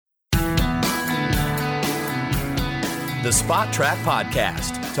The Spot Track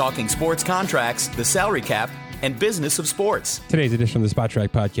Podcast, talking sports contracts, the salary cap, and business of sports. Today's edition of the Spot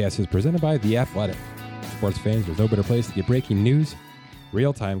Track Podcast is presented by The Athletic. Sports fans, there's no better place to get breaking news,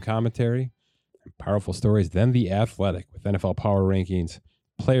 real-time commentary, and powerful stories than The Athletic, with NFL power rankings,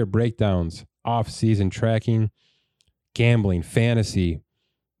 player breakdowns, off-season tracking, gambling, fantasy,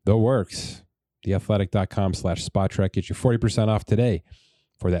 the works. TheAthletic.com/SpotTrack gets you 40% off today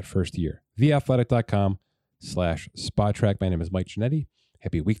for that first year. TheAthletic.com/SpotTrack. My name is Mike Giannetti.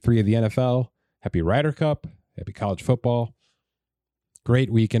 Happy week 3 of the NFL. Happy Ryder Cup. Happy college football.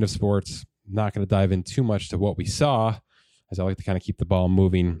 Great weekend of sports. Not going to dive in too much to what we saw, as I like to kind of keep the ball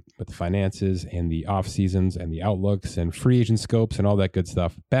moving with the finances and the off seasons and the outlooks and free agent scopes and all that good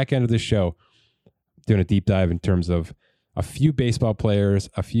stuff. Back end of this show, doing a deep dive in terms of a few baseball players,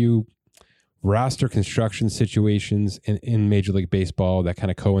 a few roster construction situations in Major League Baseball that kind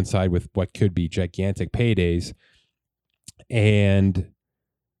of coincide with what could be gigantic paydays, and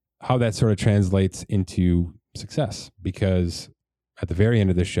how that sort of translates into success. Because at the very end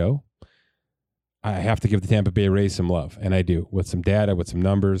of this show, I have to give the Tampa Bay Rays some love, and I do, with some data, with some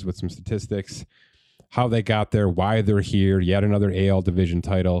numbers, with some statistics, how they got there, why they're here, yet another AL division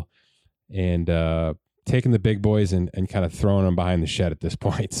title, and taking the big boys and kind of throwing them behind the shed at this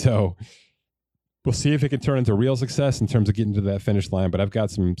point. So we'll see if it can turn into real success in terms of getting to that finish line. But I've got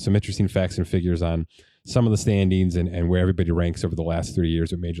some interesting facts and figures on some of the standings and where everybody ranks over the last 3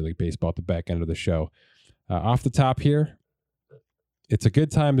 years of Major League Baseball at the back end of the show. Off the top here, it's a good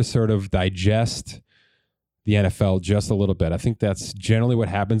time to sort of digest the NFL just a little bit. I think that's generally what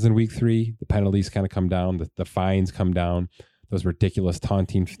happens in week 3. The penalties kind of come down, the fines come down. Those ridiculous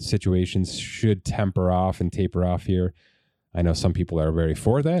taunting situations should temper off and taper off here. I know some people are very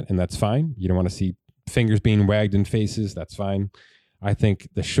for that, and that's fine. You don't want to see fingers being wagged in faces. That's fine. I think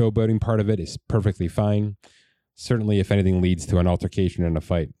the showboating part of it is perfectly fine. Certainly, if anything leads to an altercation in a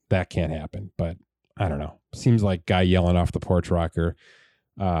fight, that can't happen. But I don't know. Seems like guy yelling off the porch rocker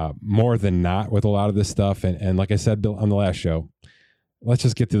more than not with a lot of this stuff. And like I said on the last show, let's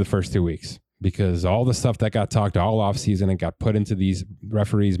just get through the first 2 weeks, because all the stuff that got talked all offseason and got put into these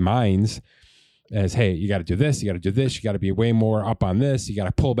referees' minds as, hey, you got to do this, you got to do this, you got to be way more up on this, you got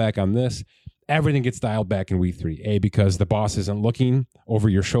to pull back on this. Everything gets dialed back in week 3. A, because the boss isn't looking over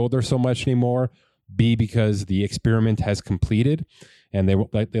your shoulder so much anymore. B, because the experiment has completed, and they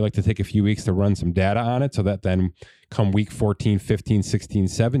like to take a few weeks to run some data on it, so that then come week 14, 15, 16,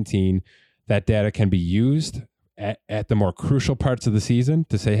 17, that data can be used at the more crucial parts of the season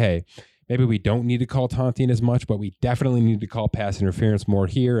to say, hey, maybe we don't need to call taunting as much, but we definitely need to call pass interference more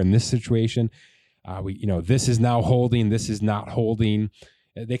here in this situation. This is now holding, this is not holding.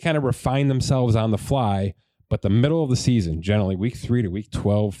 They kind of refine themselves on the fly, but the middle of the season, generally week 3 to week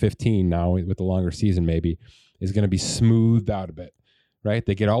 12, 15 now with the longer season maybe, is going to be smoothed out a bit, right?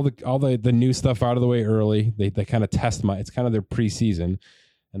 They get all the new stuff out of the way early. They kind of test it's kind of their preseason,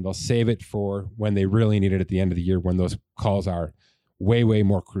 and they'll save it for when they really need it at the end of the year, when those calls are way, way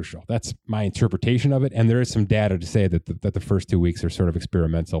more crucial. That's my interpretation of it. And there is some data to say that the first 2 weeks are sort of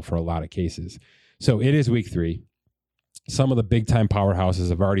experimental for a lot of cases. So it is week 3. Some of the big time powerhouses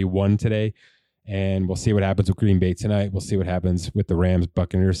have already won today, and we'll see what happens with Green Bay tonight. We'll see what happens with the Rams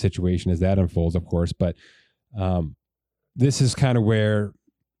Buccaneers situation as that unfolds, of course. But this is kind of where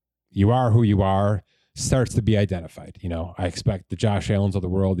you are who you are starts to be identified. I expect the Josh Allens of the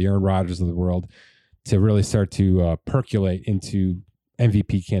world, the Aaron Rodgers of the world, to really start to percolate into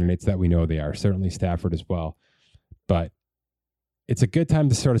MVP candidates that we know they are. Certainly Stafford as well. But it's a good time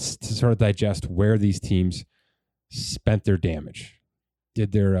to sort of digest where these teams spent their damage,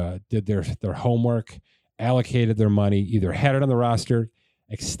 did their homework, allocated their money, either had it on the roster,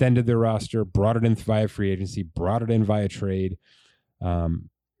 extended their roster, brought it in via free agency, brought it in via trade. We're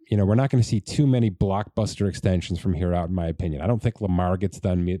not going to see too many blockbuster extensions from here out, in my opinion. I don't think Lamar gets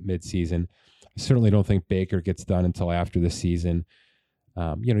done mid-season. I certainly don't think Baker gets done until after the season.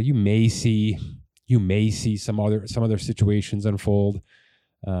 You may see some other situations unfold.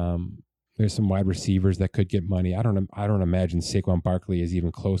 There's some wide receivers that could get money. I don't imagine Saquon Barkley is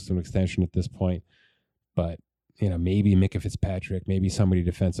even close to an extension at this point. But maybe Micah Fitzpatrick, maybe somebody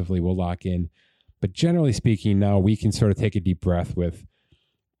defensively will lock in. But generally speaking, now we can sort of take a deep breath with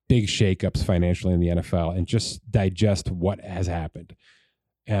big shakeups financially in the NFL and just digest what has happened.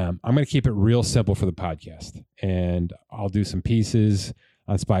 I'm going to keep it real simple for the podcast, and I'll do some pieces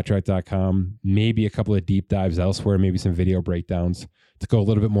on SpotTrack.com, maybe a couple of deep dives elsewhere, maybe some video breakdowns to go a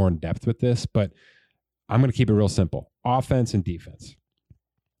little bit more in depth with this, but I'm going to keep it real simple. Offense and defense.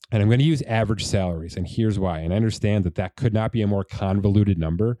 And I'm going to use average salaries, and here's why. And I understand that could not be a more convoluted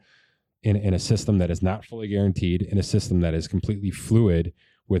number, in a system that is not fully guaranteed, in a system that is completely fluid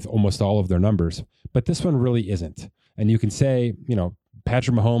with almost all of their numbers. But this one really isn't. And you can say,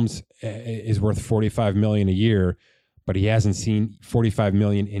 Patrick Mahomes is worth $45 million a year, but he hasn't seen $45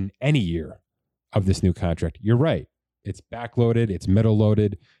 million in any year of this new contract. You're right. It's backloaded. It's middle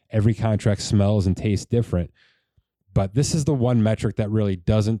loaded. Every contract smells and tastes different. But this is the one metric that really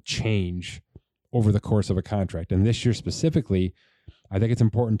doesn't change over the course of a contract. And this year specifically, I think it's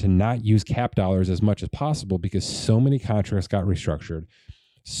important to not use cap dollars as much as possible because so many contracts got restructured.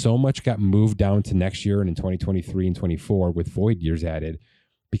 So much got moved down to next year and in 2023 and 24 with void years added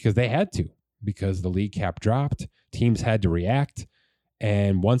because they had to, because the league cap dropped. Teams had to react.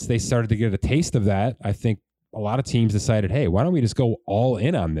 And once they started to get a taste of that, I think a lot of teams decided, hey, why don't we just go all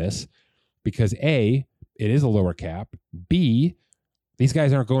in on this? Because A, it is a lower cap. B, these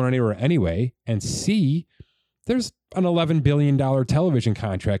guys aren't going anywhere anyway. And C, there's an $11 billion television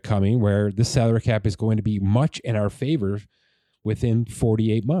contract coming where the salary cap is going to be much in our favor within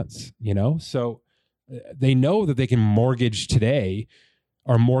 48 months, So they know that they can mortgage today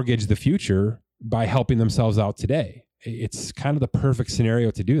or mortgage the future by helping themselves out today. It's kind of the perfect scenario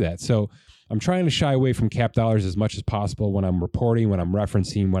to do that. So I'm trying to shy away from cap dollars as much as possible when I'm reporting, when I'm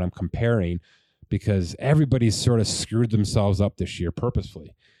referencing, when I'm comparing, because everybody's sort of screwed themselves up this year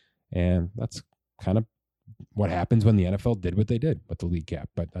purposefully. And that's kind of what happens when the NFL did what they did with the league cap,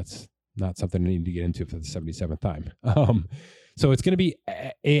 but that's not something I need to get into for the 77th time. So it's going to be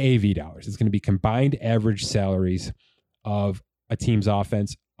AAV dollars. It's going to be combined average salaries of a team's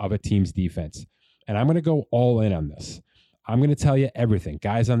offense, of a team's defense. And I'm going to go all in on this. I'm going to tell you everything.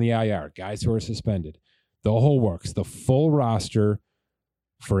 Guys on the IR, guys who are suspended, the whole works, the full roster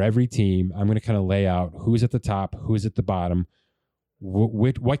for every team. I'm going to kind of lay out who's at the top, who's at the bottom,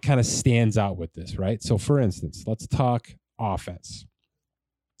 what kind of stands out with this, right? So for instance, let's talk offense,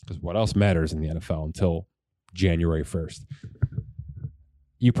 because what else matters in the NFL until January 1st?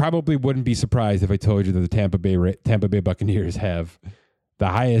 You probably wouldn't be surprised if I told you that the Tampa Bay Buccaneers have the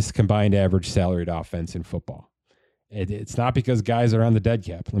highest combined average salaried offense in football. It's not because guys are on the dead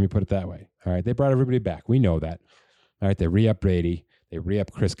cap. Let me put it that way. All right. They brought everybody back. We know that. All right. They re-up Brady. They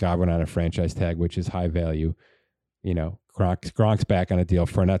re-up Chris Godwin on a franchise tag, which is high value. Gronk's back on a deal.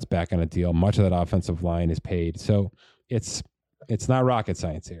 Fournette's back on a deal. Much of that offensive line is paid. So it's not rocket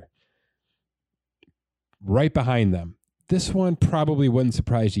science here. Right behind them, this one probably wouldn't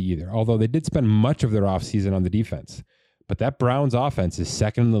surprise you either, although they did spend much of their offseason on the defense. But that Browns offense is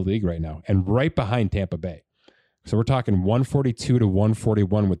second in the league right now and right behind Tampa Bay. So we're talking 142 to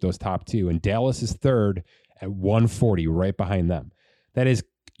 141 with those top two. And Dallas is third at 140, right behind them. That is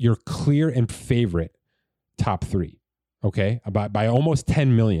your clear and favorite top three. Okay? By almost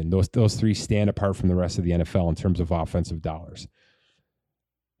 10 million, those three stand apart from the rest of the NFL in terms of offensive dollars.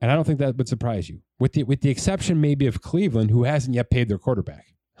 And I don't think that would surprise you. With the exception maybe of Cleveland, who hasn't yet paid their quarterback.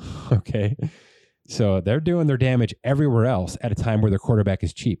 Okay? So they're doing their damage everywhere else at a time where their quarterback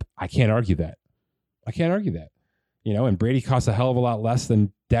is cheap. I can't argue that. And Brady costs a hell of a lot less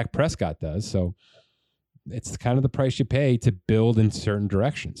than Dak Prescott does. So it's kind of the price you pay to build in certain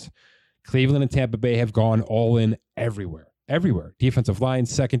directions. Cleveland and Tampa Bay have gone all in everywhere. Defensive line,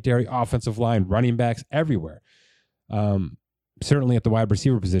 secondary, offensive line, running backs, everywhere. Certainly at the wide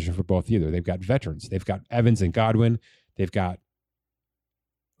receiver position for both either. They've got veterans. They've got Evans and Godwin. They've got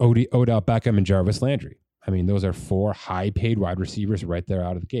Odell Beckham and Jarvis Landry. I mean, those are four high-paid wide receivers right there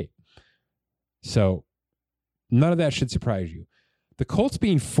out of the gate. So none of that should surprise you. The Colts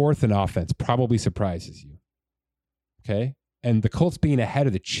being fourth in offense probably surprises you. Okay? And the Colts being ahead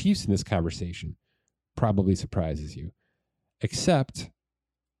of the Chiefs in this conversation probably surprises you. Except,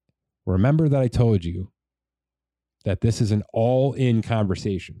 remember that I told you that this is an all-in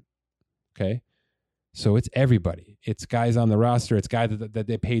conversation. Okay? So it's everybody. It's guys on the roster. It's guys that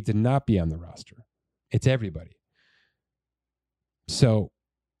they paid to not be on the roster. It's everybody. So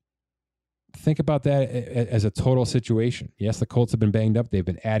think about that as a total situation. Yes, the Colts have been banged up. They've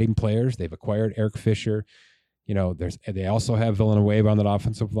been adding players. They've acquired Eric Fisher. They also have Villanueva on that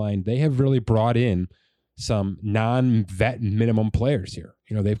offensive line. They have really brought in some non-vet minimum players here.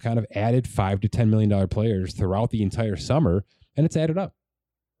 They've kind of added $5 to $10 million players throughout the entire summer, and it's added up.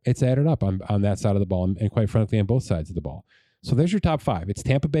 It's added up on that side of the ball, and quite frankly, on both sides of the ball. So there's your top five. It's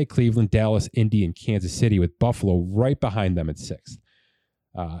Tampa Bay, Cleveland, Dallas, Indy, and Kansas City, with Buffalo right behind them at sixth.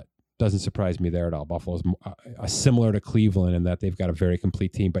 Doesn't surprise me there at all. Buffalo's similar to Cleveland in that they've got a very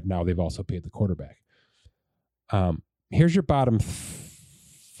complete team, but now they've also paid the quarterback. Here's your bottom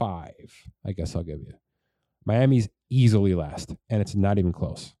five, I guess I'll give you. Miami's easily last, and it's not even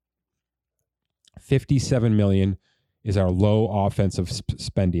close. $57 million is our low offensive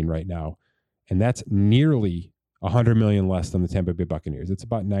spending right now. And that's nearly $100 million less than the Tampa Bay Buccaneers. It's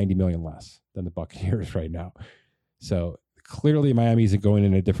about $90 million less than the Buccaneers right now. So clearly Miami's going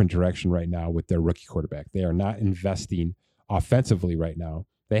in a different direction right now with their rookie quarterback. They are not investing offensively right now.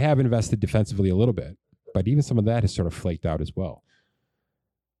 They have invested defensively a little bit, but even some of that has sort of flaked out as well.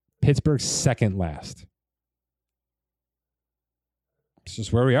 Pittsburgh's second last. It's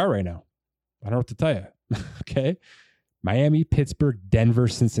just where we are right now. I don't know what to tell you. Okay. Miami, Pittsburgh, Denver,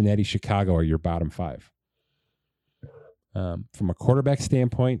 Cincinnati, Chicago are your bottom five. From a quarterback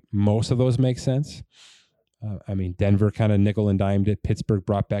standpoint, most of those make sense. Denver kind of nickel and dimed it. Pittsburgh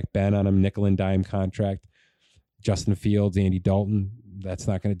brought back Ben on a nickel and dime contract. Justin Fields, Andy Dalton, that's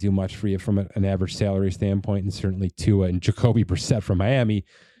not going to do much for you from an average salary standpoint. And certainly Tua and Jacoby Brissett from Miami,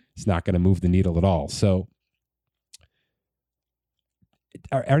 it's not going to move the needle at all. So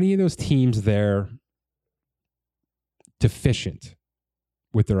are any of those teams there deficient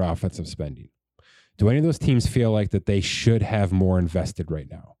with their offensive spending? Do any of those teams feel like that they should have more invested right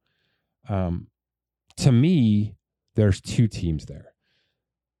now? To me, there's two teams there.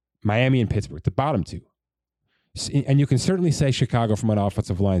 Miami and Pittsburgh, the bottom two. And you can certainly say Chicago from an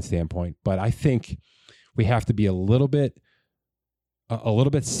offensive line standpoint, but I think we have to be a little bit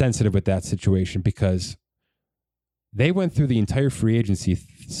sensitive with that situation because they went through the entire free agency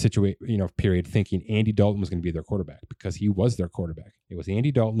period thinking Andy Dalton was going to be their quarterback because he was their quarterback. It was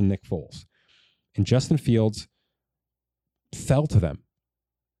Andy Dalton and Nick Foles. And Justin Fields fell to them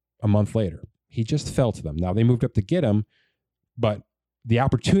a month later. He just fell to them. Now they moved up to get him, but the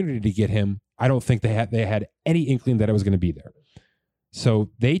opportunity to get him, I don't think they had any inkling that it was going to be there.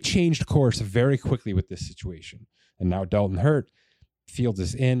 So they changed course very quickly with this situation. And now Dalton hurt, Fields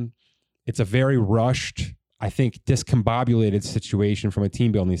is in. It's a very rushed, I think, discombobulated situation from a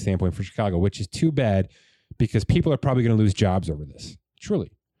team building standpoint for Chicago, which is too bad because people are probably going to lose jobs over this.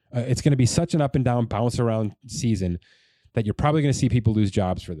 Truly. It's going to be such an up and down, bounce around season that you're probably going to see people lose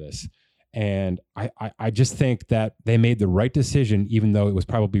jobs for this. And I just think that they made the right decision, even though it was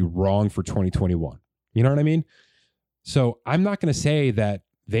probably wrong for 2021. You know what I mean? So I'm not going to say that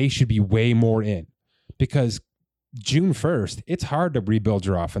they should be way more in because June 1st, it's hard to rebuild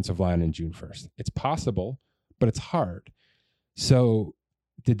your offensive line in June 1st. It's possible, but it's hard. So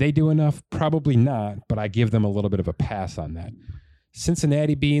did they do enough? Probably not, but I give them a little bit of a pass on that.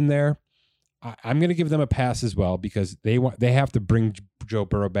 Cincinnati being there, I'm going to give them a pass as well because they have to bring Joe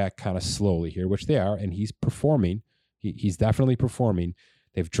Burrow back kind of slowly here, which they are, and he's performing. He's definitely performing.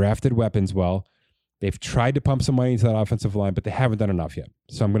 They've drafted weapons well. They've tried to pump some money into that offensive line, but they haven't done enough yet.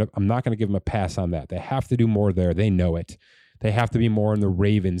 So I'm not going to give them a pass on that. They have to do more there. They know it. They have to be more in the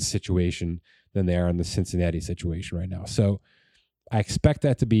Ravens situation than they are in the Cincinnati situation right now. So I expect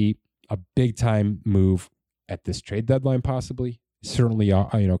that to be a big time move at this trade deadline, possibly. Certainly,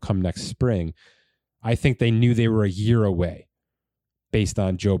 come next spring. I think they knew they were a year away based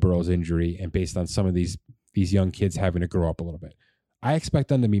on Joe Burrow's injury and based on some of these young kids having to grow up a little bit. I expect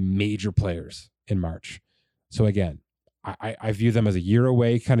them to be major players in March. So again, I view them as a year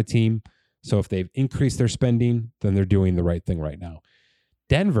away kind of team. So if they've increased their spending, then they're doing the right thing right now.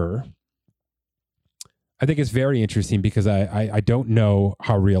 Denver, I think it's very interesting because I don't know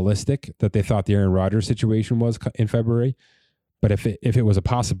how realistic that they thought the Aaron Rodgers situation was in February. But if it was a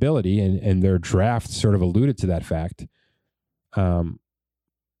possibility, and their draft sort of alluded to that fact,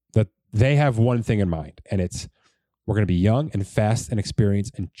 that they have one thing in mind, and it's we're going to be young and fast and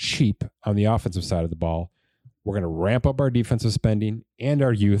experienced and cheap on the offensive side of the ball. We're going to ramp up our defensive spending and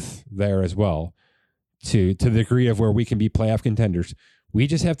our youth there as well to the degree of where we can be playoff contenders. We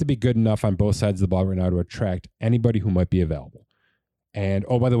just have to be good enough on both sides of the ball right now to attract anybody who might be available. And,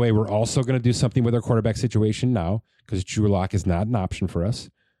 oh, by the way, we're also going to do something with our quarterback situation now because Drew Lock is not an option for us,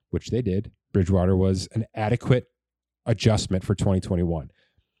 which they did. Bridgewater was an adequate adjustment for 2021.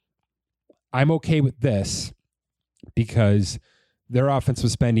 I'm okay with this because their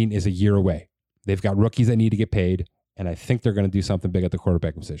offensive spending is a year away. They've got rookies that need to get paid, and I think they're going to do something big at the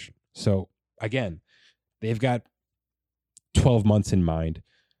quarterback position. So, again, they've got 12 months in mind.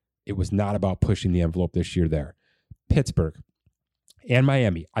 It was not about pushing the envelope this year there. Pittsburgh and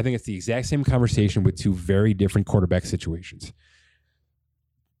Miami, I think it's the exact same conversation with two very different quarterback situations.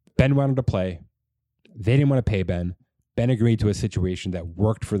 Ben wanted to play. They didn't want to pay Ben. Ben agreed to a situation that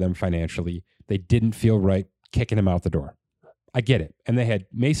worked for them financially. They didn't feel right kicking him out the door. I get it. And they had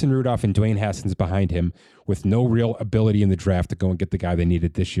Mason Rudolph and Dwayne Haskins behind him with no real ability in the draft to go and get the guy they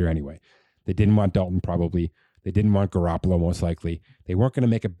needed this year anyway. They didn't want Dalton probably. They didn't want Garoppolo most likely. They weren't going to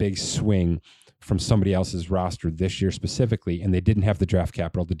make a big swing from somebody else's roster this year specifically, and they didn't have the draft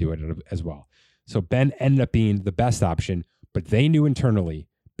capital to do it as well. So Ben ended up being the best option, but they knew internally,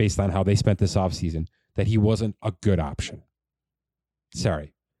 based on how they spent this offseason, that he wasn't a good option.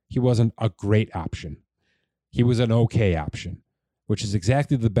 Sorry, he wasn't a great option. He was an okay option, which is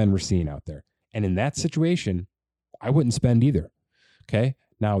exactly the Ben we're seeing out there. And in that situation, I wouldn't spend either. Okay.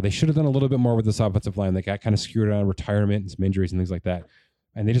 Now, they should have done a little bit more with this offensive line. They got kind of screwed on retirement and some injuries and things like that.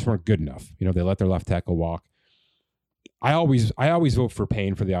 And they just weren't good enough. You know, they let their left tackle walk. I always vote for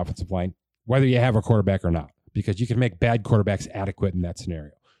paying for the offensive line, whether you have a quarterback or not, because you can make bad quarterbacks adequate in that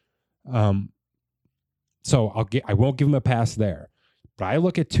scenario. So I won't give him a pass there. But I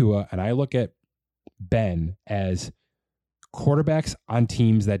look at Tua and I look at Ben as quarterbacks on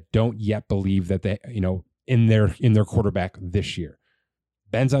teams that don't yet believe that they, in their quarterback this year.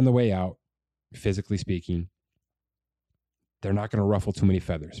 Ben's on the way out, physically speaking. They're not going to ruffle too many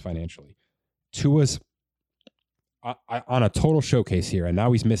feathers financially. Tua's on a total showcase here, and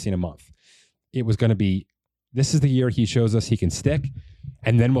now he's missing a month. It was going to be, this is the year he shows us he can stick,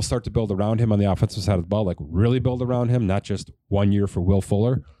 and then we'll start to build around him on the offensive side of the ball, like really build around him, not just 1 year for Will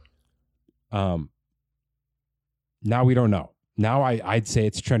Fuller. Now we don't know. Now I'd say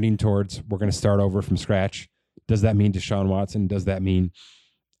it's trending towards we're going to start over from scratch. Does that mean Deshaun Watson? Does that mean,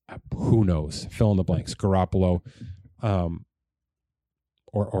 who knows? Fill in the blanks. Garoppolo,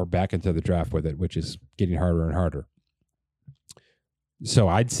 or back into the draft with it, which is getting harder and harder. So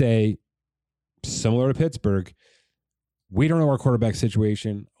I'd say, similar to Pittsburgh, we don't know our quarterback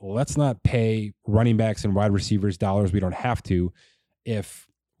situation. Let's not pay running backs and wide receivers dollars we don't have to if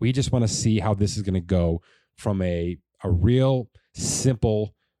we just want to see how this is going to go from a real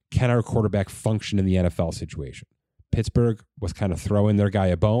simple, can our quarterback function in the NFL situation? Pittsburgh was kind of throwing their guy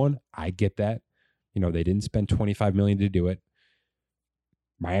a bone. I get that. They didn't spend $25 million to do it.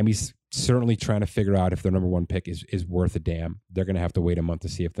 Miami's certainly trying to figure out if their number one pick is worth a damn. They're going to have to wait a month to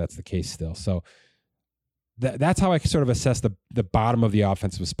see if that's the case still. So that's how I sort of assess the bottom of the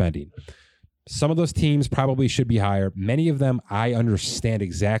offensive spending. Some of those teams probably should be higher. Many of them, I understand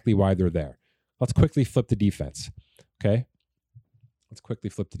exactly why they're there. Let's quickly flip the defense. Okay? Let's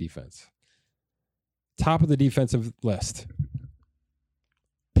quickly flip the defense. Top of the defensive list,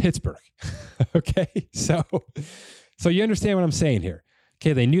 Pittsburgh. Okay? So you understand what I'm saying here.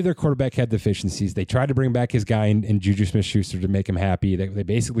 Okay, they knew their quarterback had deficiencies. They tried to bring back his guy in Juju Smith-Schuster to make him happy. They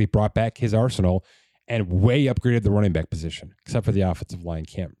basically brought back his arsenal and way upgraded the running back position, except for the offensive line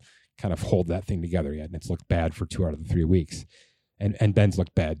can't kind of hold that thing together yet, and it's looked bad for 2 out of the 3 weeks. And Ben's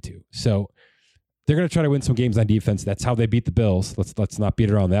looked bad too. So they're going to try to win some games on defense. That's how they beat the Bills. Let's not beat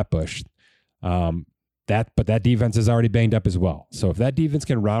around that bush. But that defense is already banged up as well. So if that defense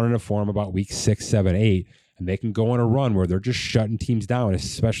can round into form about week 6, 7, 8, and they can go on a run where they're just shutting teams down,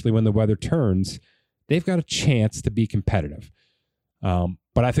 especially when the weather turns, they've got a chance to be competitive.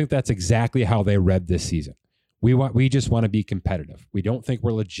 But I think that's exactly how they read this season. We just want to be competitive. We don't think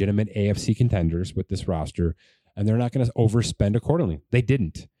we're legitimate AFC contenders with this roster, and they're not going to overspend accordingly. They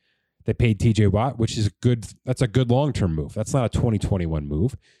didn't. They paid TJ Watt, which is good. That's a good long-term move. That's not a 2021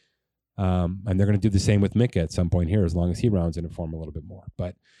 move. And they're going to do the same with Minka at some point here, as long as he rounds into form a little bit more.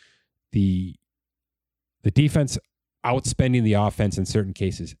 But the defense outspending the offense in certain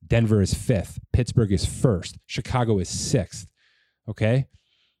cases. Denver is 5th. Pittsburgh is 1st. Chicago is 6th. Okay?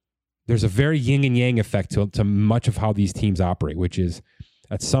 There's a very yin and yang effect to much of how these teams operate, which is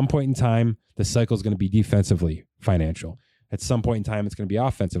at some point in time, the cycle is going to be defensively financial. At some point in time, it's going to be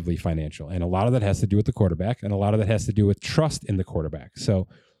offensively financial. And a lot of that has to do with the quarterback, and a lot of that has to do with trust in the quarterback. So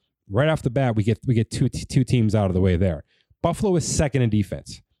right off the bat, we get two teams out of the way there. Buffalo is 2nd in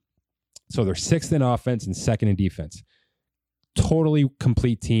defense. So they're 6th in offense and 2nd in defense. Totally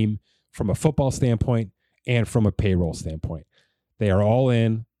complete team from a football standpoint and from a payroll standpoint. They are all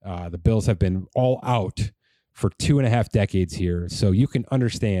in. The Bills have been all out for 2.5 decades here. So you can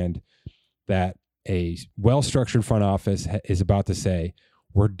understand that a well-structured front office is about to say,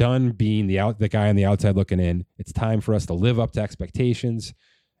 we're done being the guy on the outside looking in. It's time for us to live up to expectations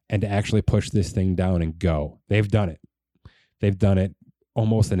and to actually push this thing down and go. They've done it. They've done it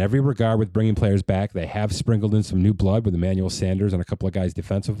almost in every regard with bringing players back. They have sprinkled in some new blood with Emmanuel Sanders and a couple of guys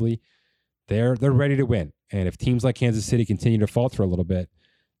defensively. They're ready to win. And if teams like Kansas City continue to falter a little bit,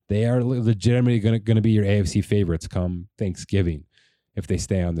 they are legitimately going to be your AFC favorites come Thanksgiving if they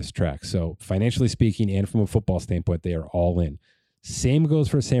stay on this track. So financially speaking and from a football standpoint, they are all in. Same goes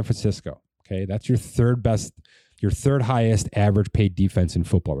for San Francisco. Okay, that's your third highest average paid defense in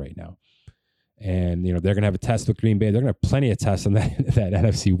football right now. And, they're going to have a test with Green Bay. They're going to have plenty of tests on that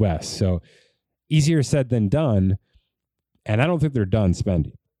NFC West. So easier said than done. And I don't think they're done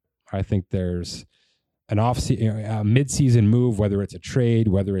spending. I think there's a mid-season move, whether it's a trade,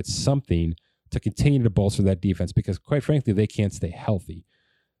 whether it's something to continue to bolster that defense because, quite frankly, they can't stay healthy.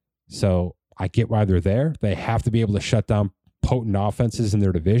 So I get why they're there. They have to be able to shut down potent offenses in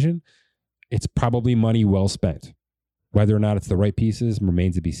their division. It's probably money well spent. Whether or not it's the right pieces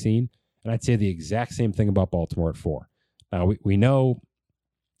remains to be seen. And I'd say the exact same thing about Baltimore at 4. Now we know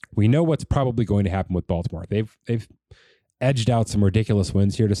what's probably going to happen with Baltimore. They've edged out some ridiculous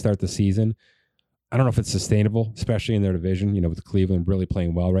wins here to start the season. I don't know if it's sustainable, especially in their division, with Cleveland really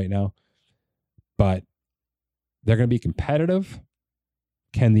playing well right now. But they're going to be competitive.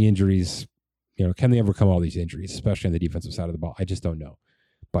 Can the injuries, can they overcome all these injuries, especially on the defensive side of the ball? I just don't know.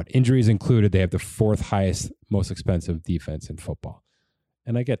 But injuries included, they have the 4th highest, most expensive defense in football.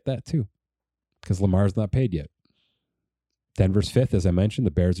 And I get that too, because Lamar's not paid yet. Denver's 5th, as I mentioned.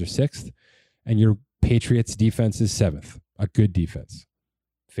 The Bears are 6th. And your Patriots defense is 7th. A good defense.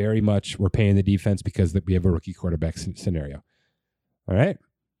 Very much we're paying the defense because we have a rookie quarterback scenario. All right?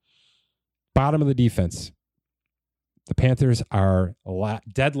 Bottom of the defense. The Panthers are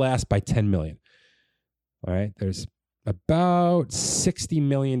dead last by $10 million. All right? There's about $60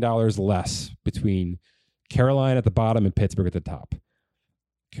 million less between Carolina at the bottom and Pittsburgh at the top.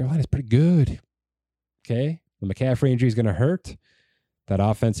 Carolina's pretty good. Okay? The McCaffrey injury is going to hurt. That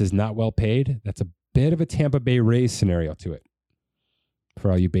offense is not well paid. That's a bit of a Tampa Bay Rays scenario to it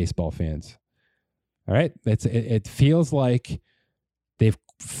for all you baseball fans. All right? It feels like they've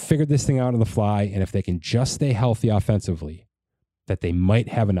figured this thing out on the fly, and if they can just stay healthy offensively, that they might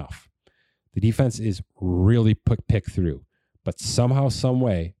have enough. The defense is really picked through, but somehow, some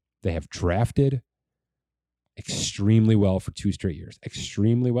way, they have drafted extremely well for 2 straight years.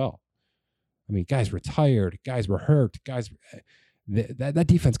 Extremely well. I mean, guys retired, guys were hurt, that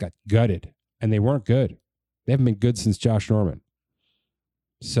defense got gutted, and they weren't good. They haven't been good since Josh Norman.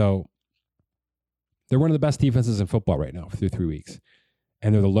 So they're one of the best defenses in football right now through 3 weeks.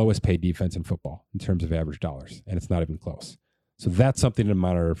 And they're the lowest paid defense in football in terms of average dollars. And it's not even close. So that's something to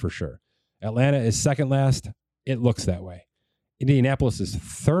monitor for sure. Atlanta is 2nd last. It looks that way. Indianapolis is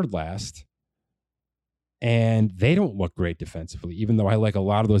 3rd last. And they don't look great defensively, even though I like a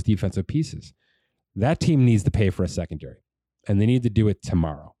lot of those defensive pieces. That team needs to pay for a secondary. And they need to do it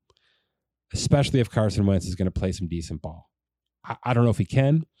tomorrow. Especially if Carson Wentz is going to play some decent ball. I don't know if he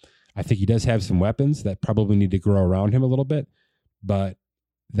can. I think he does have some weapons that probably need to grow around him a little bit. But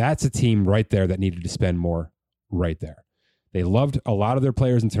that's a team right there that needed to spend more right there. They loved a lot of their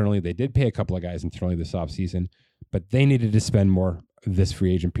players internally. They did pay a couple of guys internally this offseason, but they needed to spend more this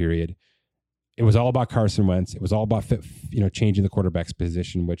free agent period. It was all about Carson Wentz. It was all about changing the quarterback's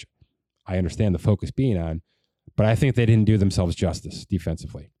position, which I understand the focus being on, but I think they didn't do themselves justice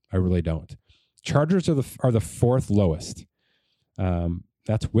defensively. I really don't. Chargers are the 4th lowest.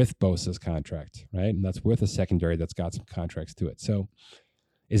 That's with Bosa's contract, right? And that's with a secondary that's got some contracts to it. So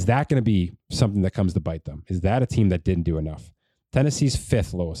is that going to be something that comes to bite them? Is that a team that didn't do enough? Tennessee's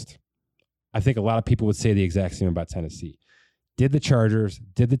 5th lowest. I think a lot of people would say the exact same about Tennessee. Did the Chargers,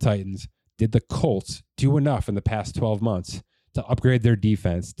 did the Titans, did the Colts do enough in the past 12 months to upgrade their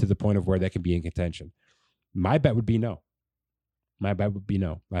defense to the point of where they can be in contention? My bet would be no. I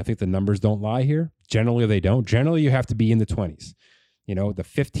think the numbers don't lie here. Generally, they don't. Generally, you have to be in the 20s. The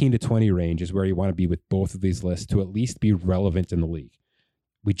 15 to 20 range is where you want to be with both of these lists to at least be relevant in the league.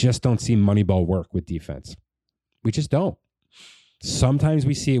 We just don't see Moneyball work with defense. We just don't. Sometimes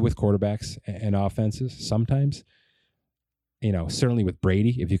we see it with quarterbacks and offenses. Sometimes, certainly with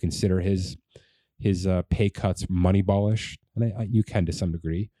Brady, if you consider his pay cuts Moneyballish, and you can to some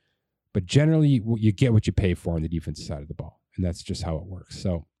degree. But generally, you get what you pay for on the defensive side of the ball, and that's just how it works.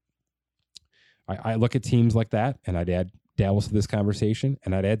 So I look at teams like that, and I'd add Dallas to this conversation,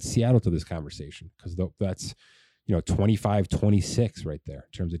 and I'd add Seattle to this conversation because that's 25-26 right there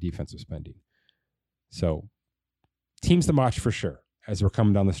in terms of defensive spending. So teams to watch for sure as we're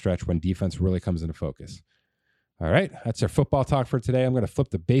coming down the stretch when defense really comes into focus. All right, that's our football talk for today. I'm going to flip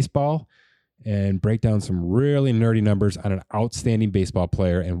to baseball and break down some really nerdy numbers on an outstanding baseball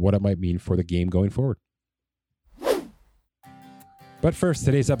player and what it might mean for the game going forward. But first,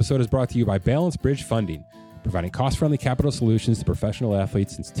 today's episode is brought to you by Balance Bridge Funding, providing cost-friendly capital solutions to professional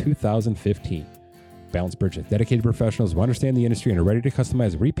athletes since 2015. Balance Bridge has dedicated professionals who understand the industry and are ready to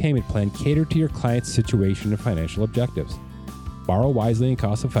customize a repayment plan catered to your client's situation and financial objectives. Borrow wisely and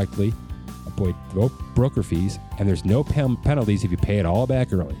cost-effectively, avoid broker fees, and there's no penalties if you pay it all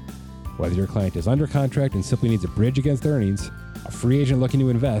back early. Whether your client is under contract and simply needs a bridge against earnings, a free agent looking to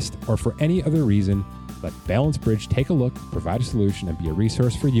invest, or for any other reason, let Balance Bridge take a look, provide a solution, and be a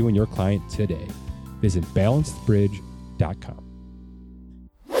resource for you and your client today. Visit balancedbridge.com.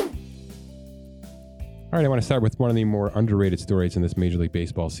 All right, I want to start with one of the more underrated stories in this Major League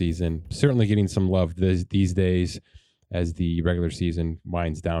Baseball season. Certainly getting some love these days as the regular season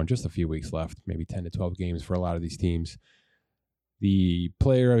winds down. Just a few weeks left, maybe 10 to 12 games for a lot of these teams. The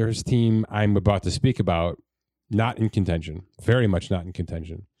Players team I'm about to speak about, not in contention, very much not in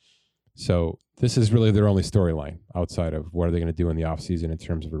contention. So this is really their only storyline outside of what are they going to do in the offseason in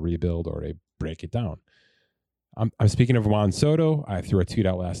terms of a rebuild or a break it down. I'm speaking of Juan Soto. I threw a tweet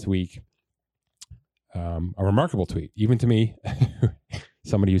out last week. A remarkable tweet, even to me,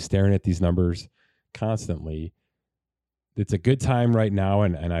 somebody who's staring at these numbers constantly. It's a good time right now,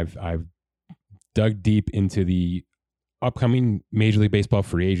 and I've dug deep into the upcoming Major League Baseball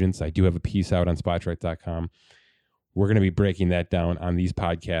free agents. I do have a piece out on Spotrac.com. We're going to be breaking that down on these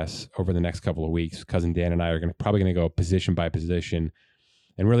podcasts over the next couple of weeks. Cousin Dan and I are probably going to go position by position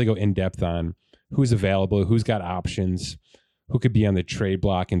and really go in depth on who's available, who's got options, who could be on the trade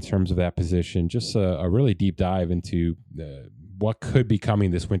block in terms of that position. Just a really deep dive into what could be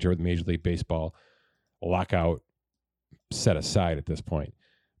coming this winter with Major League Baseball lockout set aside at this point.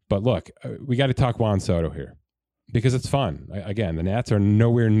 But look, we got to talk Juan Soto here because it's fun. Again, the Nats are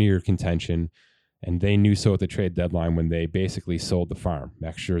nowhere near contention, and they knew so at the trade deadline when they basically sold the farm.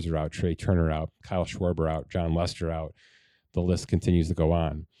 Max Scherzer out, Trey Turner out, Kyle Schwarber out, John Lester out. The list continues to go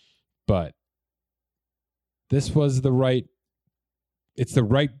on. But this was it's the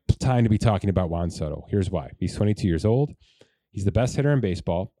right time to be talking about Juan Soto. Here's why. He's 22 years old. He's the best hitter in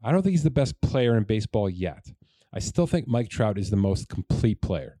baseball. I don't think he's the best player in baseball yet. I still think Mike Trout is the most complete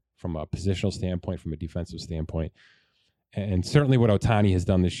player from a positional standpoint, from a defensive standpoint. And certainly what Ohtani has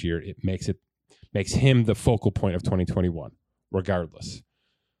done this year, it makes him the focal point of 2021, regardless.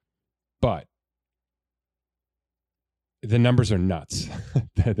 But the numbers are nuts.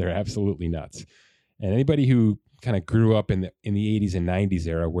 They're absolutely nuts. And anybody who kind of grew up in the 80s and 90s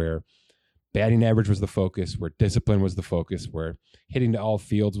era where batting average was the focus, where discipline was the focus, where hitting to all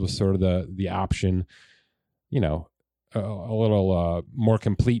fields was sort of the option, a little more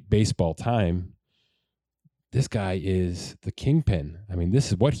complete baseball time. This guy is the kingpin. I mean,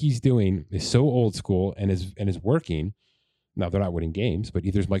 this is what he's doing is so old school and is working. Now, they're not winning games, but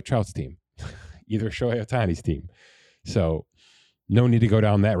either is Mike Trout's team, either Shohei Ohtani's team. So no need to go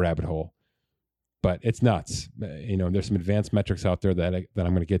down that rabbit hole. But it's nuts. There's some advanced metrics out there that I'm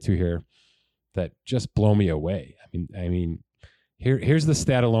going to get to here that just blow me away. I mean, here's the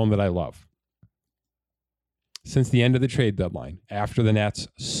stat alone that I love. Since the end of the trade deadline, after the Nats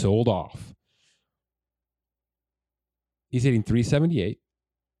sold off, he's hitting .378.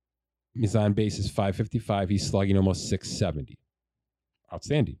 His on base is .555. He's slugging almost .670.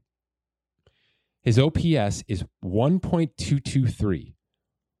 Outstanding. His OPS is 1.223.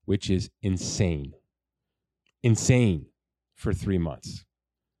 Which is insane. Insane for 3 months.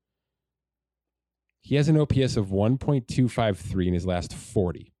 He has an OPS of 1.253 in his last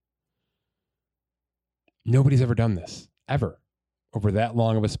 40. Nobody's ever done this, ever, over that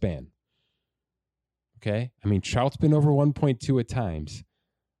long of a span. Okay? I mean, Trout's been over 1.2 at times,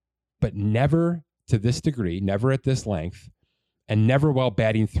 but never to this degree, never at this length, and never while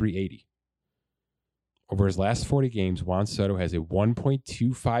batting .380. Over his last 40 games, Juan Soto has a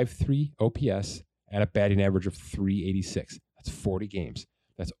 1.253 OPS and a batting average of .386. That's 40 games.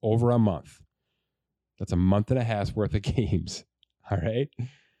 That's over a month. That's a month and a half's worth of games. All right?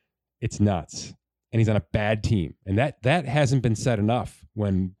 It's nuts. And he's on a bad team. And that hasn't been said enough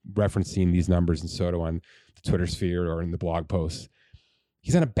when referencing these numbers in Soto on the Twitter sphere or in the blog posts.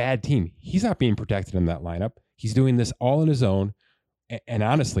 He's on a bad team. He's not being protected in that lineup. He's doing this all on his own. And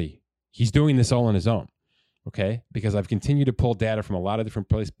honestly, he's doing this all on his own. Okay, because I've continued to pull data from a lot of different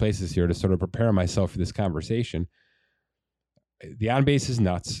places here to sort of prepare myself for this conversation. The on base is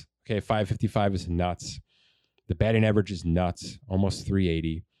nuts. Okay, .555 is nuts. The batting average is nuts, almost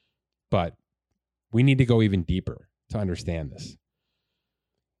 .380. But we need to go even deeper to understand this.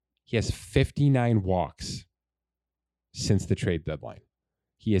 He has 59 walks since the trade deadline.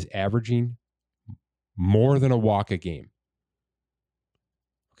 He is averaging more than a walk a game.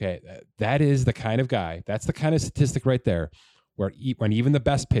 Okay, that is the kind of guy, that's the kind of statistic right there where when even the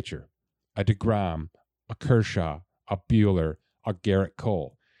best pitcher, a DeGrom, a Kershaw, a Buehler, a Garrett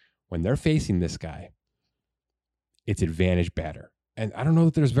Cole, when they're facing this guy, it's advantage batter. And I don't know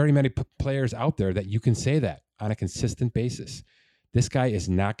that there's very many players out there that you can say that on a consistent basis. This guy is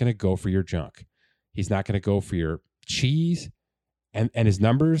not going to go for your junk. He's not going to go for your cheese. And his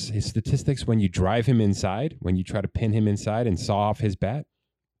numbers, his statistics, when you drive him inside, when you try to pin him inside and saw off his bat,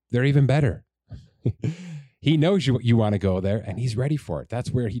 they're even better. He knows you want to go there, and he's ready for it. That's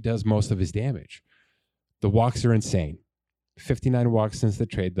where he does most of his damage. The walks are insane. 59 walks since the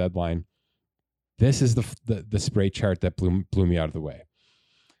trade deadline. This is the spray chart that blew me out of the way.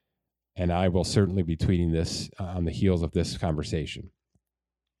 And I will certainly be tweeting this on the heels of this conversation.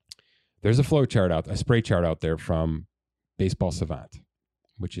 There's a spray chart out there from Baseball Savant,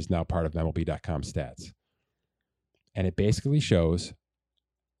 which is now part of MLB.com stats. And it basically shows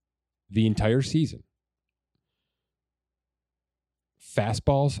the entire season.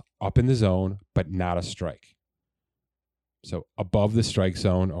 Fastballs up in the zone, but not a strike. So above the strike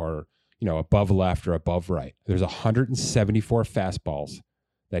zone, or above left or above right. There's 174 fastballs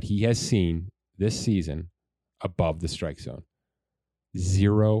that he has seen this season above the strike zone.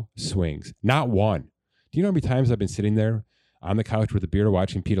 0 swings. Not one. Do you know how many times I've been sitting there on the couch with a beer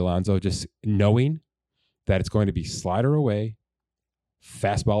watching Pete Alonso, just knowing that it's going to be slider away,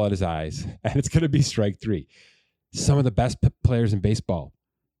 fastball at his eyes, and it's going to be strike 3. Some of the best players in baseball,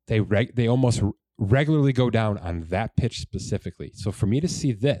 they almost regularly go down on that pitch specifically. So for me to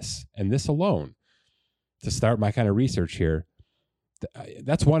see this, and this alone, to start my kind of research here,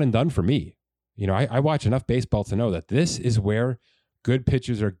 that's one and done for me. I watch enough baseball to know that this is where good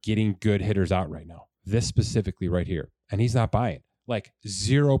pitchers are getting good hitters out right now. This specifically right here. And he's not buying. Like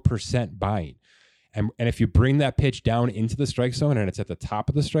 0% buying. And if you bring that pitch down into the strike zone and it's at the top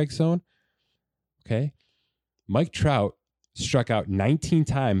of the strike zone, okay, Mike Trout struck out 19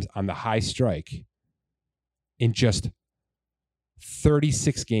 times on the high strike in just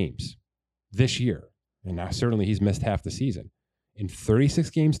 36 games this year. And now certainly he's missed half the season. In 36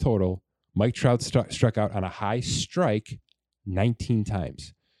 games total, Mike Trout struck out on a high strike 19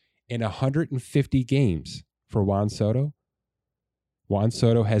 times. In 150 games for Juan Soto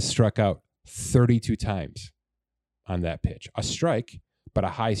has struck out 32 times on that pitch. A strike, but a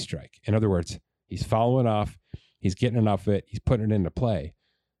high strike. In other words, he's following off, he's getting enough of it, he's putting it into play.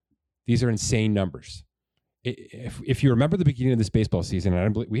 These are insane numbers. If you remember the beginning of this baseball season, and I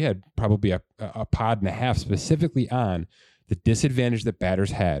believe we had probably a pod and a half specifically on the disadvantage that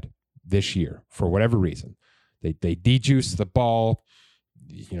batters had this year for whatever reason. They de-juiced the ball,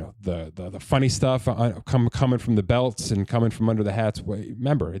 the funny stuff coming from the belts and coming from under the hats.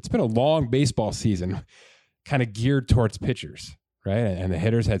 Remember, it's been a long baseball season kind of geared towards pitchers, right? And the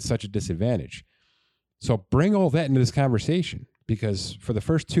hitters had such a disadvantage. So bring all that into this conversation, because for the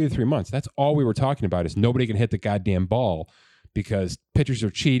first 2 to 3 months, that's all we were talking about is nobody can hit the goddamn ball because pitchers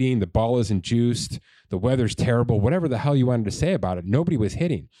are cheating, the ball isn't juiced, the weather's terrible, whatever the hell you wanted to say about it, nobody was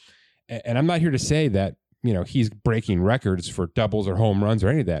hitting. And I'm not here to say that, he's breaking records for doubles or home runs or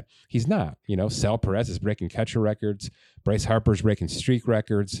any of that. He's not. Sal Perez is breaking catcher records, Bryce Harper's breaking streak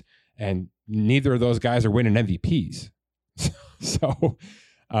records, and neither of those guys are winning MVPs. So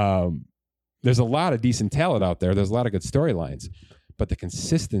there's a lot of decent talent out there. There's a lot of good storylines, but the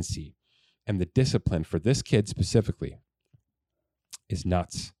consistency and the discipline for this kid specifically is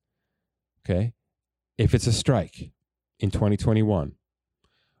nuts. Okay. If it's a strike in 2021,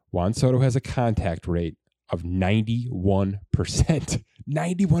 Juan Soto has a contact rate of 91%.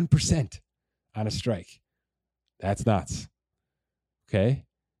 91% on a strike. That's nuts. Okay.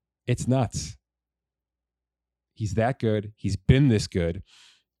 It's nuts. He's that good. He's been this good.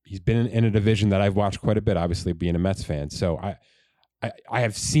 He's been in a division that I've watched quite a bit, obviously being a Mets fan. So I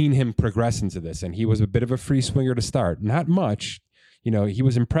have seen him progress into this, and he was a bit of a free swinger to start. Not much. He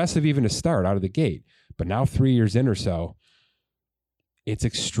was impressive even to start out of the gate. But now 3 years in or so, it's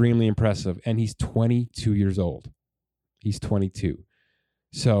extremely impressive. And he's 22 years old. He's 22.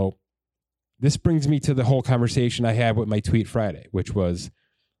 So this brings me to the whole conversation I had with my tweet Friday, which was,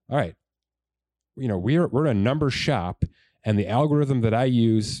 all right, we're a numbers shop, and the algorithm that I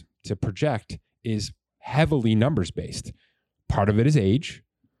use to project is heavily numbers based. Part of it is age.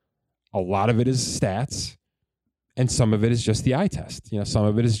 A lot of it is stats. And some of it is just the eye test. Some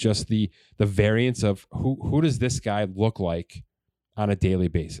of it is just the variance of who does this guy look like on a daily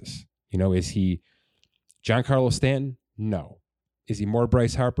basis? Is he Giancarlo Stanton? No. Is he more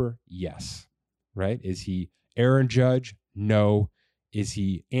Bryce Harper? Yes. Right? Is he Aaron Judge? No. Is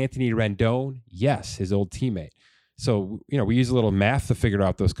he Anthony Rendon? Yes, his old teammate. So, we use a little math to figure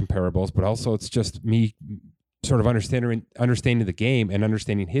out those comparables, but also it's just me sort of understanding the game and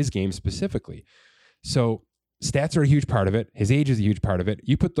understanding his game specifically. So stats are a huge part of it. His age is a huge part of it.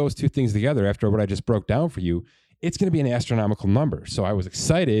 You put those two things together after what I just broke down for you, it's going to be an astronomical number. So I was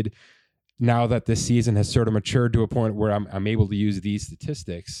excited now that this season has sort of matured to a point where I'm able to use these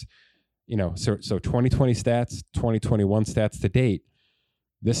statistics, so 2020 stats, 2021 stats to date.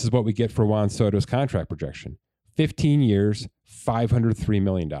 This is what we get for Juan Soto's contract projection. 15 years, $503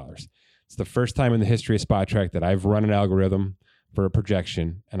 million. It's the first time in the history of Spot Track that I've run an algorithm for a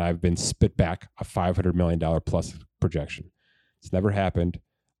projection, and I've been spit back a $500 million plus projection. It's never happened.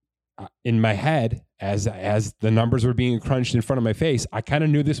 in my head, as the numbers were being crunched in front of my face, I kind of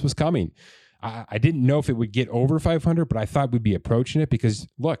knew this was coming. I didn't know if it would get over 500, but I thought we'd be approaching it because,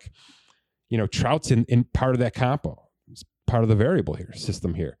 look, Trout's in part of that compo. It's part of the variable here,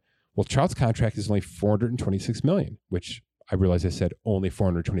 system here. Well, Trout's contract is only $426 million, which I realize I said only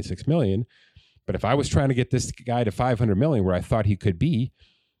 $426 million. But if I was trying to get this guy to $500 million where I thought he could be,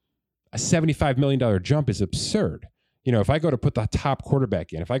 a $75 million jump is absurd. If I go to put the top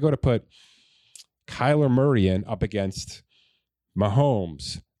quarterback in, if I go to put Kyler Murray in up against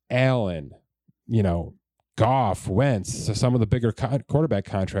Mahomes, Allen, Goff, Wentz, so some of the bigger quarterback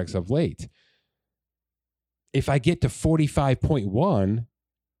contracts of late, if I get to 45.1,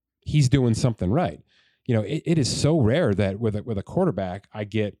 he's doing something right. It is so rare that with a quarterback, I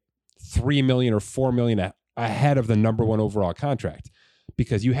get $3 million or $4 million ahead of the number one overall contract,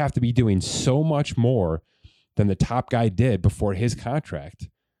 because you have to be doing so much more than the top guy did before his contract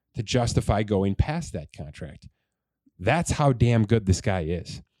to justify going past that contract. That's how damn good this guy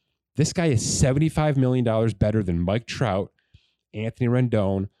is. This guy is $75 million better than Mike Trout, Anthony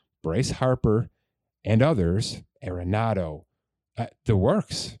Rendon, Bryce Harper, and others, Arenado, the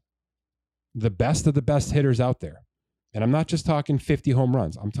works. The best of the best hitters out there. And I'm not just talking 50 home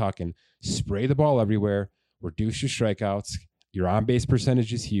runs. I'm talking spray the ball everywhere, reduce your strikeouts. Your on-base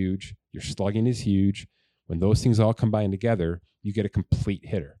percentage is huge. Your slugging is huge. When those things all combine together, you get a complete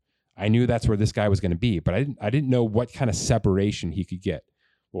hitter. I knew that's where this guy was going to be, but I didn't know what kind of separation he could get.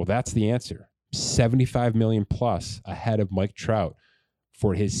 Well, that's the answer. $75 million plus ahead of Mike Trout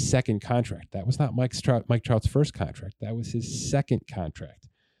for his second contract. That was not Mike Trout's first contract. That was his second contract.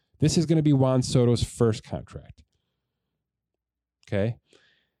 This is going to be Juan Soto's first contract. Okay?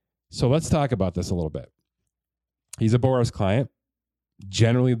 So let's talk about this a little bit. He's a Boras client.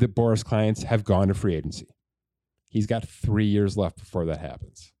 Generally, the Boras clients have gone to free agency. He's got 3 years left before that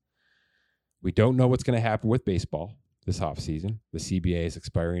happens. We don't know what's going to happen with baseball this offseason. The CBA is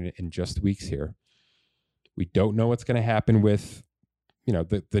expiring in just weeks here. We don't know what's going to happen with,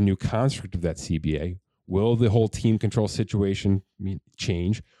 the new construct of that CBA. Will the whole team control situation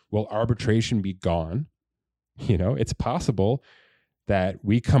change? Will arbitration be gone? It's possible that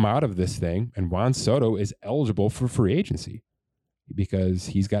we come out of this thing and Juan Soto is eligible for free agency because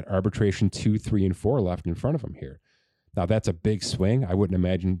he's got arbitration 2, 3, and 4 left in front of him here. Now, that's a big swing. I wouldn't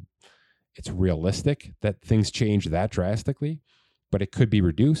imagine it's realistic that things change that drastically, but it could be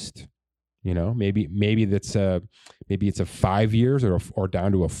reduced. Maybe it's a 5 years or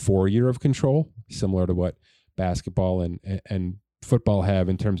down to a 4 year of control, similar to what basketball and football have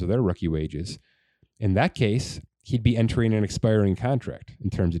in terms of their rookie wages. In that case, he'd be entering an expiring contract in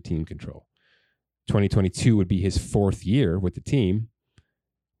terms of team control. 2022 would be his 4th year with the team,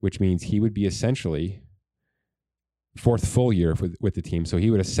 which means he would be essentially 4th full year with the team. So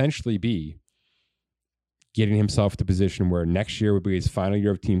he would essentially be getting himself to a position where next year would be his final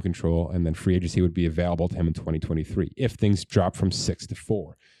year of team control, and then free agency would be available to him in 2023 if things drop from 6 to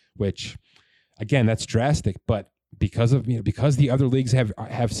 4, which, again, that's drastic, but because the other leagues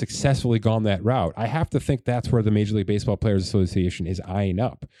have successfully gone that route, I have to think that's where the Major League Baseball Players Association is eyeing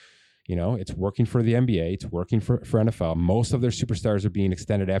up. It's working for the NBA. It's working for NFL. Most of their superstars are being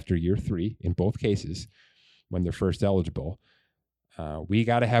extended after year 3 in both cases when they're first eligible. We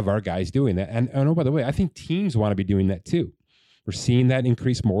got to have our guys doing that. And oh, by the way, I think teams want to be doing that too. We're seeing that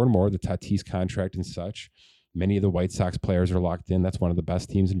increase more and more, the Tatis contract and such. Many of the White Sox players are locked in. That's one of the best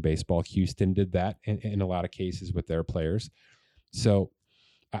teams in baseball. Houston did that in a lot of cases with their players. So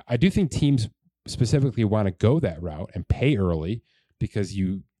I do think teams specifically want to go that route and pay early because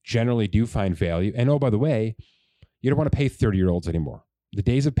you generally do find value. And oh, by the way, you don't want to pay 30-year-olds anymore. The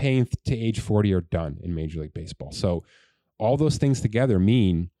days of paying to age 40 are done in Major League Baseball. So all those things together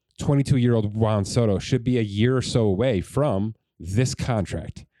mean 22-year-old Juan Soto should be a year or so away from this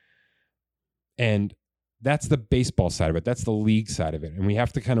contract. And that's the baseball side of it. That's the league side of it. And we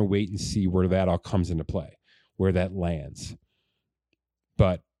have to kind of wait and see where that all comes into play, where that lands.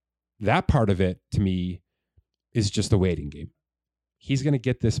 But that part of it, to me, is just a waiting game. He's going to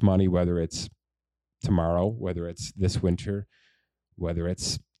get this money, whether it's tomorrow, whether it's this winter, whether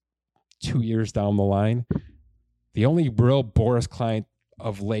it's 2 years down the line. The only real Boras client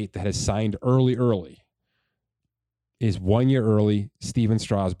of late that has signed early is 1 year early, Steven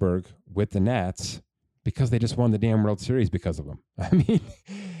Strasburg with the Nats, because they just won the damn World Series because of him. I mean,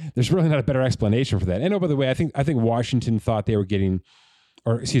 there's really not a better explanation for that. And oh, by the way, I think Washington thought they were getting,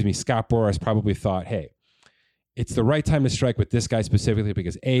 Scott Boras probably thought, hey, it's the right time to strike with this guy specifically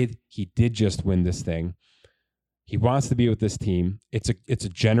because A, he did just win this thing. He wants to be with this team. It's a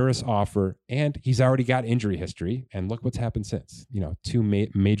generous offer, and he's already got injury history. And look what's happened since. 2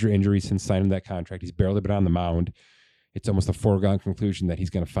 major injuries since signing that contract. He's barely been on the mound. It's almost a foregone conclusion that he's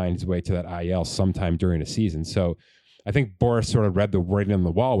going to find his way to that IL sometime during the season. So I think Boras sort of read the writing on the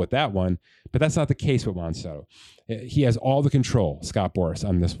wall with that one, but that's not the case with Juan Soto. He has all the control, Scott Boras,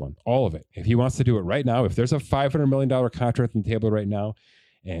 on this one, all of it. If he wants to do it right now, if there's a $500 million contract on the table right now,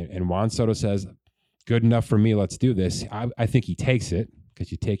 and Juan Soto says, good enough for me, let's do this, I think he takes it,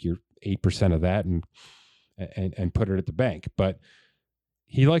 because you take your 8% of that and put it at the bank. But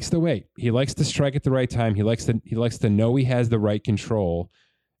he likes to wait. He likes to strike at the right time. He likes to know he has the right control,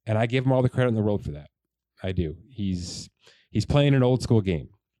 and I give him all the credit in the world for that. I do. He's playing an old school game.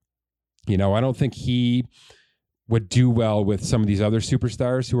 I don't think he would do well with some of these other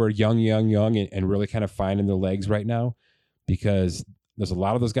superstars who are young, and really kind of finding their legs right now, because there's a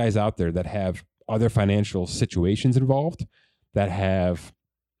lot of those guys out there that have other financial situations involved, that have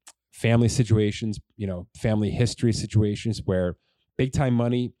family situations, family history situations where big time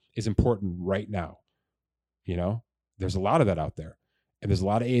money is important right now. There's a lot of that out there. And there's a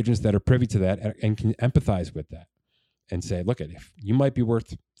lot of agents that are privy to that and can empathize with that and say, look, if you might be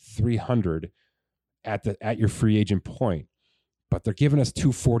worth 300 at your free agent point, but they're giving us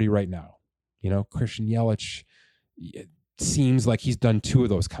 240 right now. Christian Yelich, it seems like he's done 2 of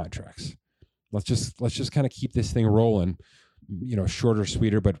those contracts. Let's just kind of keep this thing rolling, shorter,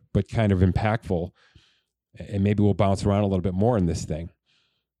 sweeter, but kind of impactful. And maybe we'll bounce around a little bit more in this thing.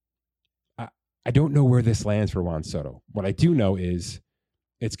 I don't know where this lands for Juan Soto. What I do know is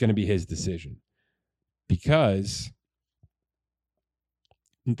it's going to be his decision, because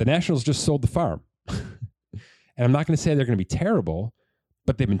the Nationals just sold the farm. And I'm not going to say they're going to be terrible,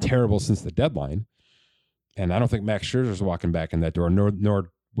 but they've been terrible since the deadline. And I don't think Max Scherzer's walking back in that door,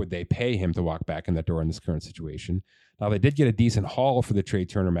 nor would they pay him to walk back in that door in this current situation. Now, they did get a decent haul for the Trey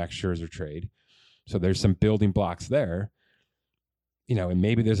Turner-Max Scherzer trade, so there's some building blocks there. And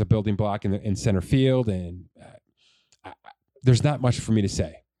maybe there's a building block in center field, and there's not much for me to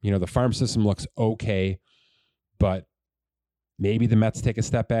say. The farm system looks okay, but maybe the Mets take a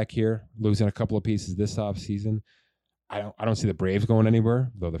step back here, losing a couple of pieces this offseason. I don't see the Braves going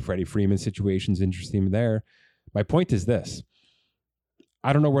anywhere, though the Freddie Freeman situation's interesting there. My point is this.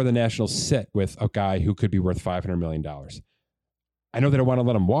 I don't know where the Nationals sit with a guy who could be worth $500 million. I know they don't want to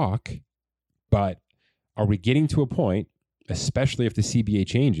let him walk, but are we getting to a point, especially if the CBA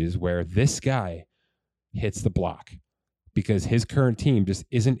changes, where this guy hits the block because his current team just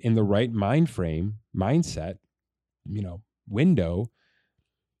isn't in the right mindset, window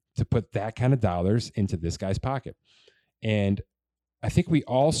to put that kind of dollars into this guy's pocket? And I think we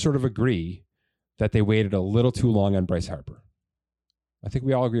all sort of agree that they waited a little too long on Bryce Harper. I think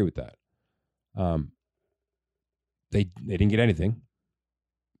we all agree with that. They didn't get anything.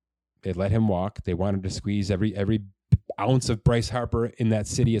 They let him walk. They wanted to squeeze every ounce of Bryce Harper in that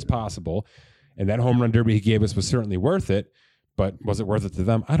city as possible. And that home run derby he gave us was certainly worth it, but was it worth it to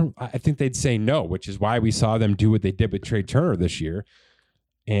them? I think they'd say no, which is why we saw them do what they did with Trey Turner this year.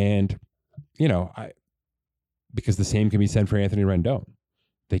 And, because the same can be said for Anthony Rendon.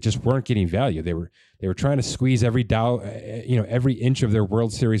 They just weren't getting value. They were trying to squeeze every inch of their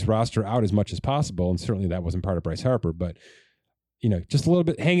World Series roster out as much as possible. And certainly that wasn't part of Bryce Harper, but just a little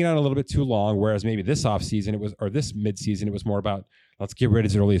bit hanging on a little bit too long. Whereas maybe this offseason or this midseason, it was more about let's get rid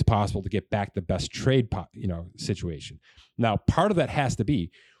as early as possible to get back the best trade, situation. Now, part of that has to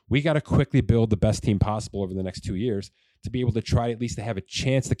be we got to quickly build the best team possible over the next 2 years to be able to try at least to have a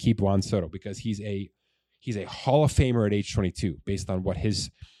chance to keep Juan Soto, because he's a Hall of Famer at age 22 based on what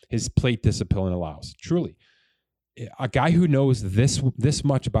his plate discipline allows. Truly, a guy who knows this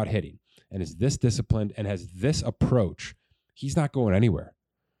much about hitting and is this disciplined and has this approach, he's not going anywhere.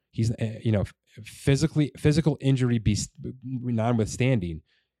 He's physical injury notwithstanding,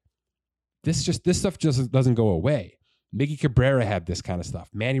 this stuff just doesn't go away. Miggy Cabrera had this kind of stuff.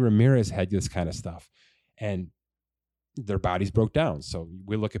 Manny Ramirez had this kind of stuff, and their bodies broke down. So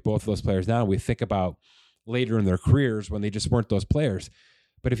we look at both of those players now, and we think about later in their careers when they just weren't those players.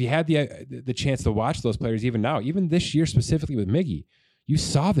 But if you had the chance to watch those players even now, even this year specifically with Miggy, you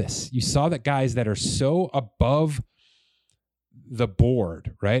saw this. You saw that guys that are so above the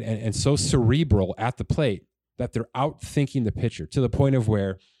board, right, and so cerebral at the plate that they're out thinking the pitcher to the point of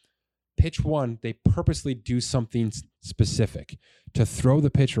where pitch one, they purposely do something specific to throw the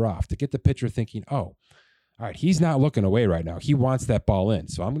pitcher off, to get the pitcher thinking, oh, all right, he's not looking away right now. He wants that ball in,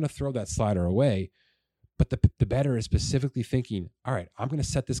 so I'm going to throw that slider away. But the batter is specifically thinking, all right, I'm going to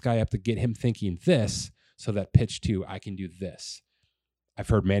set this guy up to get him thinking this so that pitch two, I can do this. I've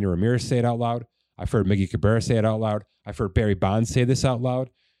heard Manny Ramirez say it out loud. I've heard Miggy Cabrera say it out loud. I've heard Barry Bonds say this out loud.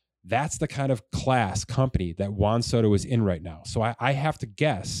 That's the kind of class company that Juan Soto is in right now. So I have to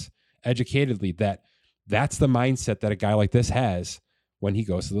guess educatedly that that's the mindset that a guy like this has when he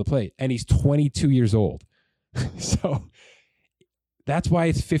goes to the plate. And he's 22 years old. So that's why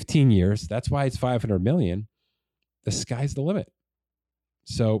it's 15 years. That's why it's $500 million. The sky's the limit.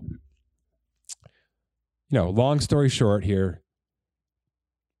 So, long story short here,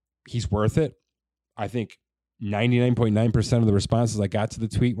 he's worth it. I think 99.9% of the responses I got to the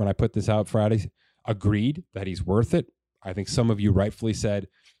tweet when I put this out Friday agreed that he's worth it. I think some of you rightfully said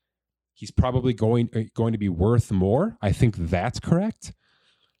he's probably going to be worth more. I think that's correct.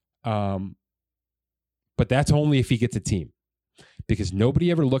 But that's only if he gets a team, because nobody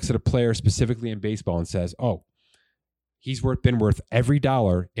ever looks at a player specifically in baseball and says, oh, he's been worth every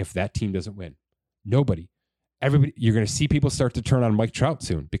dollar if that team doesn't win. Nobody. Everybody, you're going to see people start to turn on Mike Trout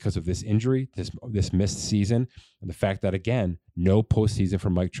soon because of this injury, this missed season, and the fact that, again, no postseason for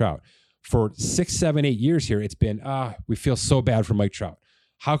Mike Trout. For 6, 7, 8 years here, it's been, we feel so bad for Mike Trout.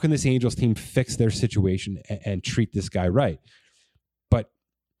 How can this Angels team fix their situation and treat this guy right? But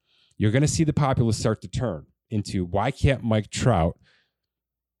you're going to see the populace start to turn into, why can't Mike Trout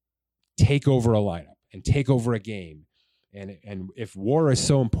take over a lineup and take over a game? And if WAR is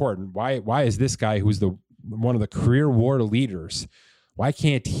so important, why is this guy who's one of the career WAR leaders, why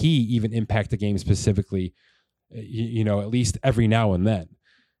can't he even impact the game specifically, at least every now and then?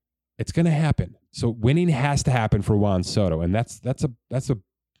 It's going to happen. So winning has to happen for Juan Soto. And that's a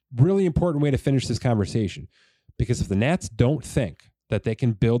really important way to finish this conversation, because if the Nats don't think that they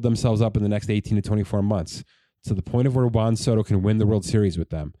can build themselves up in the next 18 to 24 months to the point of where Juan Soto can win the World Series with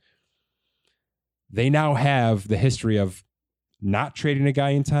them, they now have the history of not trading a guy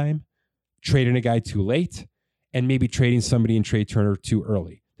in time, trading a guy too late, and maybe trading somebody in Trey Turner too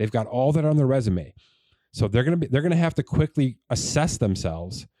early. They've got all that on their resume. So they're going to have to quickly assess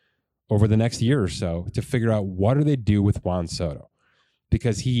themselves over the next year or so to figure out what do they do with Juan Soto,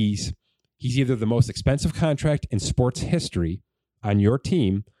 because he's either the most expensive contract in sports history on your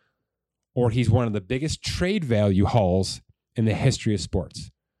team, or he's one of the biggest trade value hauls in the history of sports.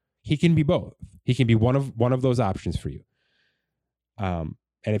 He can be both. He can be one of those options for you.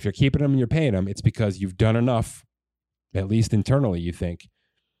 And if you're keeping him and you're paying him, it's because you've done enough, at least internally, you think,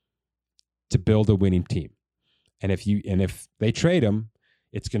 to build a winning team. And if they trade him,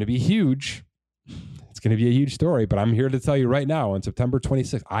 it's going to be huge. It's going to be a huge story. But I'm here to tell you right now, on September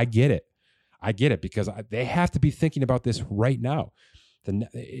 26th, I get it because they have to be thinking about this right now.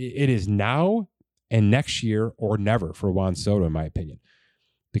 It is now and next year or never for Juan Soto, in my opinion.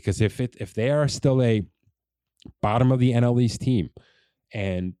 Because if they are still a bottom of the NL East team,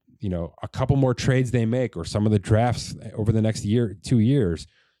 and a couple more trades they make, or some of the drafts over the next 2 years,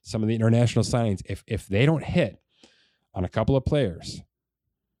 some of the international signings, if they don't hit on a couple of players,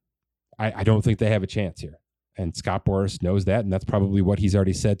 I don't think they have a chance here. And Scott Boras knows that, and that's probably what he's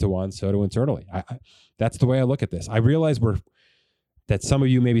already said to Juan Soto internally. That's the way I look at this. I realize that some of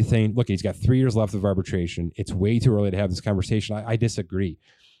you may be saying, look, he's got 3 years left of arbitration. It's way too early to have this conversation. I disagree.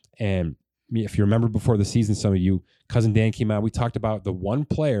 And if you remember before the season, some of you, Cousin Dan came out, we talked about the one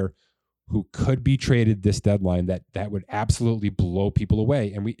player who could be traded this deadline that would absolutely blow people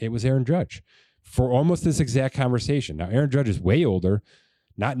away. And it was Aaron Judge for almost this exact conversation. Now, Aaron Judge is way older,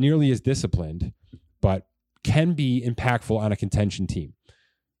 not nearly as disciplined, but can be impactful on a contention team.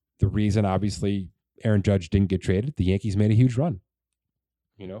 The reason, obviously, Aaron Judge didn't get traded, the Yankees made a huge run,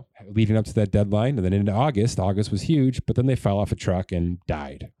 leading up to that deadline. And then into August was huge, but then they fell off a truck and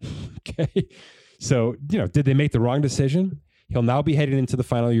died. Okay. So, did they make the wrong decision? He'll now be heading into the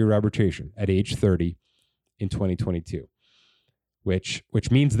final year of arbitration at age 30 in 2022, which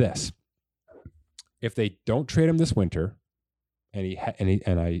means this: if they don't trade him this winter, and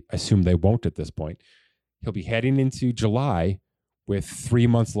I assume they won't at this point, he'll be heading into July with 3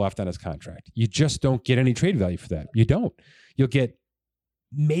 months left on his contract. You just don't get any trade value for that. You don't. You'll get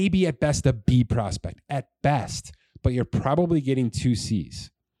maybe at best a B prospect at best, but you're probably getting 2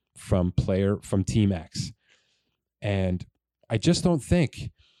 C's from Team X. And I just don't think,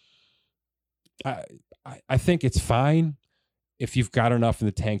 I think it's fine if you've got enough in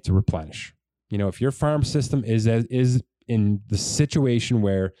the tank to replenish. If your farm system is in the situation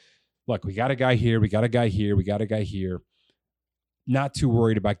where, look, we got a guy here, we got a guy here, we got a guy here, not too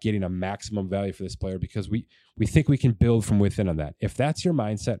worried about getting a maximum value for this player because we think we can build from within on that. If that's your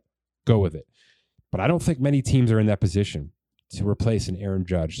mindset, go with it. But I don't think many teams are in that position to replace an Aaron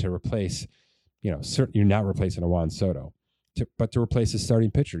Judge, to replace, certainly you're not replacing a Juan Soto, but to replace a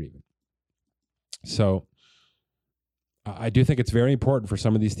starting pitcher even. So I do think it's very important for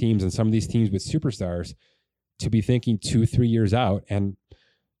some of these teams and some of these teams with superstars to be thinking 2-3 years out. And,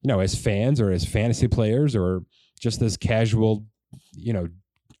 as fans or as fantasy players or just as casual,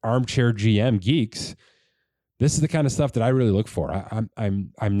 armchair GM geeks, this is the kind of stuff that I really look for.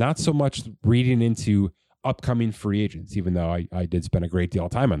 I'm not so much reading into upcoming free agents, even though I did spend a great deal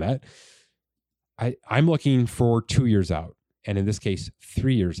of time on that. I'm looking for 2 years out, and in this case,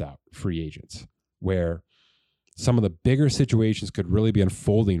 3 years out free agents, where some of the bigger situations could really be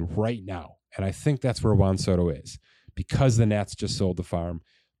unfolding right now. And I think that's where Juan Soto is, because the Nats just sold the farm,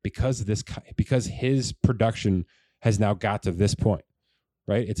 because his production has now got to this point,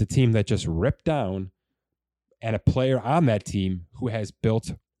 right? It's a team that just ripped down, and a player on that team who has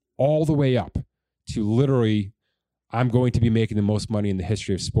built all the way up to literally, I'm going to be making the most money in the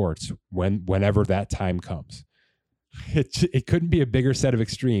history of sports whenever that time comes. It couldn't be a bigger set of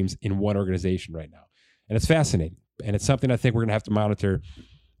extremes in one organization right now. And it's fascinating. And it's something I think we're going to have to monitor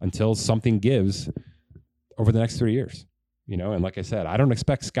until something gives over the next 3 years. And like I said, I don't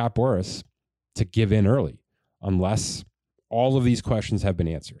expect Scott Boras to give in early unless all of these questions have been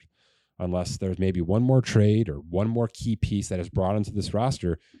answered, unless there's maybe one more trade or one more key piece that is brought into this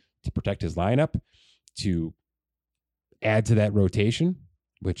roster to protect his lineup, to add to that rotation,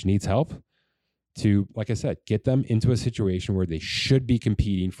 which needs help, to, like I said, get them into a situation where they should be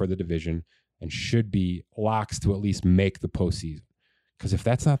competing for the division and should be locks to at least make the postseason. Because if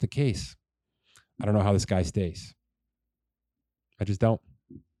that's not the case, I don't know how this guy stays. I just don't.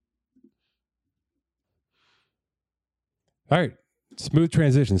 All right, smooth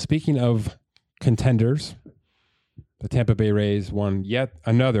transition. Speaking of contenders, the Tampa Bay Rays won yet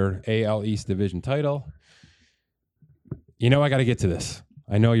another AL East division title. I got to get to this.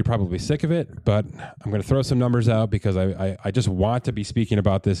 I know you're probably sick of it, but I'm going to throw some numbers out because I just want to be speaking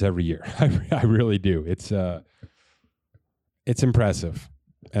about this every year. I really do. It's impressive.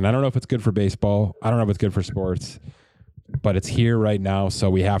 And I don't know if it's good for baseball. I don't know if it's good for sports, but it's here right now. So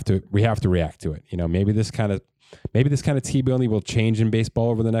we have to react to it. Maybe this kind of T-billing will change in baseball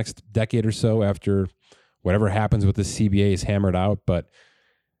over the next decade or so after whatever happens with the CBA is hammered out. But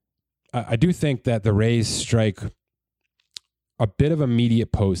I do think that the Rays strike a bit of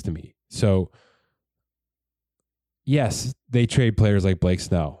immediate pose to me. So, yes, they trade players like Blake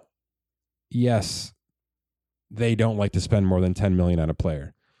Snell. Yes, they don't like to spend more than $10 million on a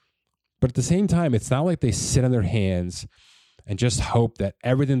player. But at the same time, it's not like they sit on their hands and just hope that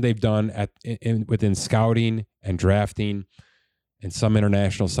everything they've done within scouting and drafting and some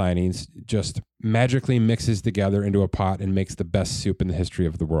international signings just magically mixes together into a pot and makes the best soup in the history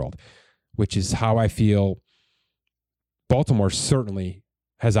of the world, which is how I feel Baltimore certainly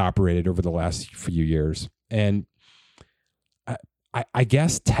has operated over the last few years. And I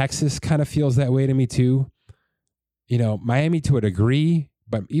guess Texas kind of feels that way to me too. Miami to a degree,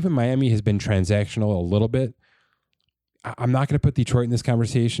 but even Miami has been transactional a little bit. I'm not going to put Detroit in this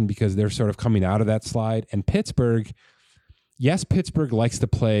conversation because they're sort of coming out of that slide. And Pittsburgh, yes, Pittsburgh likes to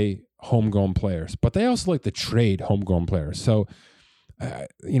play homegrown players, but they also like to trade homegrown players. So,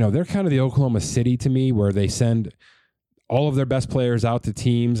 they're kind of the Oklahoma City to me, where they send all of their best players out to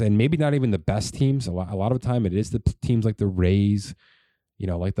teams, and maybe not even the best teams. A lot of the time it is the teams like the Rays,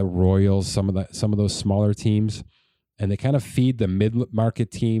 like the Royals, some of those smaller teams, and they kind of feed the mid-market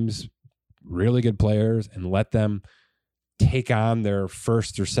teams really good players and let them take on their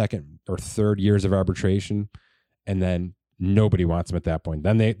first or second or third years of arbitration, and then nobody wants them at that point.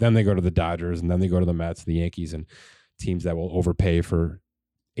 Then they go to the Dodgers, and then they go to the Mets, the Yankees, and teams that will overpay for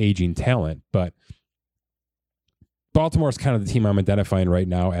aging talent. But Baltimore is kind of the team I'm identifying right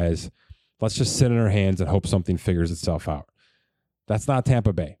now as, let's just sit in our hands and hope something figures itself out. That's not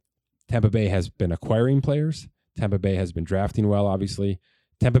Tampa Bay. Tampa Bay has been acquiring players. Tampa Bay has been drafting well, obviously.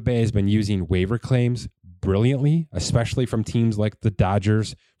 Tampa Bay has been using waiver claims brilliantly, especially from teams like the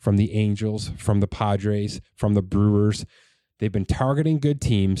Dodgers, from the Angels, from the Padres, from the Brewers. They've been targeting good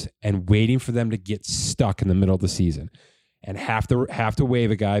teams and waiting for them to get stuck in the middle of the season and have to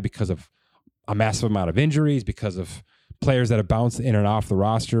waive a guy because of a massive amount of injuries, because of players that have bounced in and off the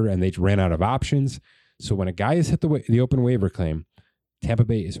roster and they ran out of options. So when a guy has hit the open waiver claim, Tampa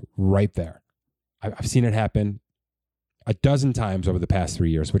Bay is right there. I've seen it happen a dozen times over the past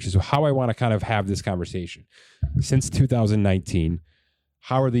 3 years, which is how I want to kind of have this conversation. Since 2019,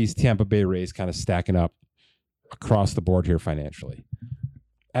 how are these Tampa Bay Rays kind of stacking up across the board here financially?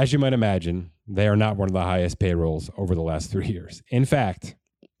 As you might imagine, they are not one of the highest payrolls over the last 3 years. In fact,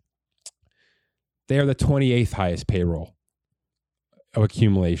 they are the 28th highest payroll of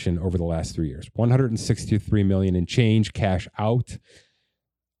accumulation over the last 3 years. $163 million in change cash out.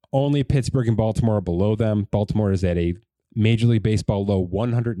 Only Pittsburgh and Baltimore are below them. Baltimore is at a Major League Baseball low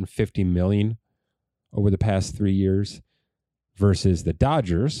 $150 million over the past 3 years versus the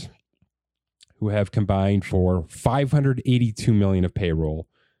Dodgers, who have combined for $582 million of payroll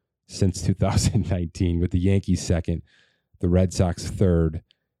since 2019, with the Yankees second, the Red Sox third,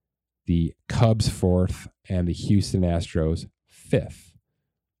 the Cubs fourth, and the Houston Astros fifth.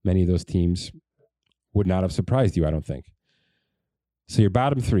 Many of those teams would not have surprised you, I don't think. So your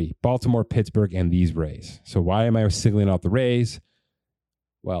bottom three, Baltimore, Pittsburgh, and these Rays. So why am I singling out the Rays?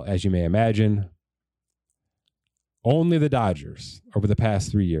 Well, as you may imagine, only the Dodgers over the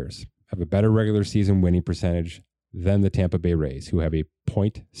past 3 years have a better regular season winning percentage than the Tampa Bay Rays, who have a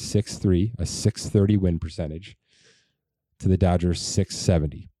 .63, a .630 win percentage, to the Dodgers'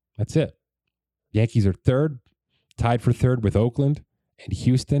 .670. That's it. Yankees are third, tied for third with Oakland and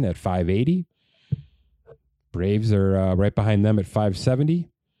Houston at .580. Braves are right behind them at .570.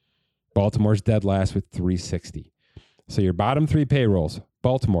 Baltimore's dead last with .360. So your bottom three payrolls,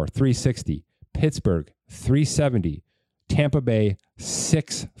 Baltimore, .360, Pittsburgh, .370, Tampa Bay,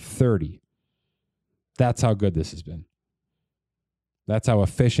 .630. That's how good this has been. That's how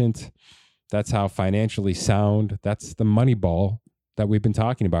efficient. That's how financially sound. That's the money ball that we've been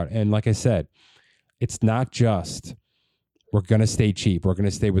talking about. And like I said, it's not just we're going to stay cheap. We're going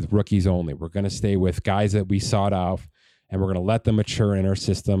to stay with rookies only. We're going to stay with guys that we sought out, and we're going to let them mature in our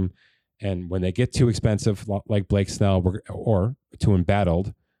system. And when they get too expensive, like Blake Snell, or too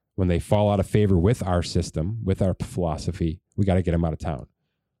embattled, when they fall out of favor with our system, with our philosophy, we got to get them out of town.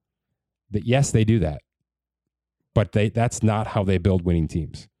 But yes, they do that. But that's not how they build winning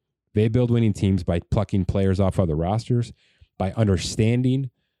teams. They build winning teams by plucking players off other rosters, by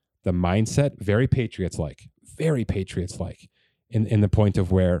understanding the mindset, very Patriots-like, in the point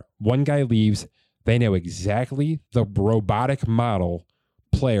of where one guy leaves, they know exactly the robotic model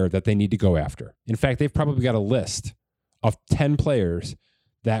player that they need to go after. In fact, they've probably got a list of 10 players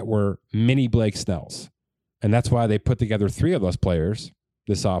that were mini Blake Snells. And that's why they put together 3 of those players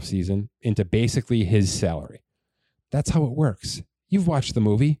this offseason into basically his salary. That's how it works. You've watched the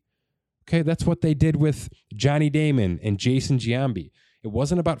movie. Okay, that's what they did with Johnny Damon and Jason Giambi. It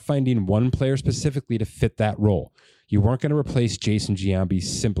wasn't about finding one player specifically to fit that role. You weren't going to replace Jason Giambi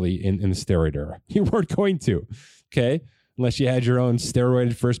simply in the steroid era. You weren't going to, okay? Unless you had your own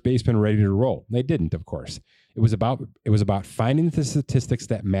steroided first baseman ready to roll. They didn't, of course. It was about finding the statistics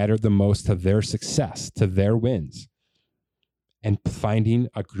that mattered the most to their success, to their wins, and finding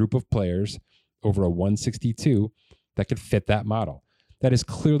a group of players over a 162 that could fit that model. That is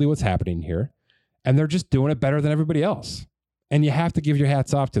clearly what's happening here. And they're just doing it better than everybody else. And you have to give your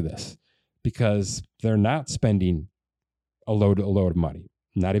hats off to this because they're not spending a load of money.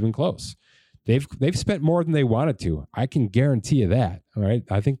 Not even close. They've spent more than they wanted to. I can guarantee you that. All right.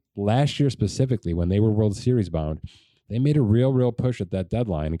 I think last year specifically, when they were World Series bound, they made a real push at that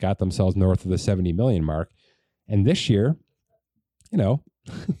deadline and got themselves north of the 70 million mark. And this year,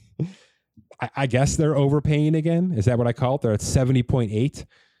 I guess they're overpaying again. Is that what I call it? They're at 70.8.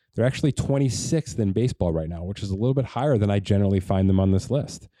 They're actually 26th in baseball right now, which is a little bit higher than I generally find them on this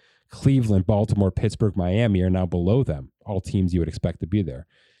list. Cleveland, Baltimore, Pittsburgh, Miami are now below them. All teams you would expect to be there.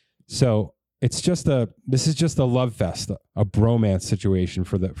 So this is just a love fest, a bromance situation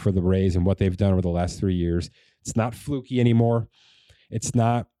for the Rays and what they've done over the last 3 years. It's not fluky anymore. It's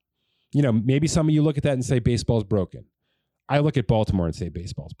not, maybe some of you look at that and say baseball's broken. I look at Baltimore and say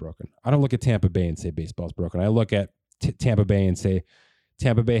baseball's broken. I don't look at Tampa Bay and say baseball's broken. I look at Tampa Bay and say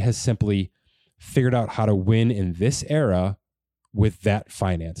Tampa Bay has simply figured out how to win in this era with that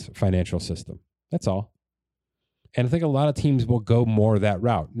financial system. That's all. And I think a lot of teams will go more that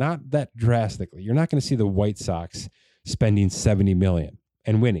route. Not that drastically. You're not going to see the White Sox spending $70 million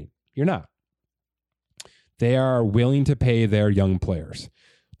and winning. You're not. They are willing to pay their young players.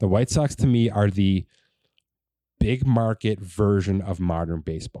 The White Sox, to me, are the big market version of modern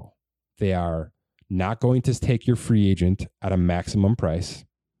baseball. They are not going to take your free agent at a maximum price.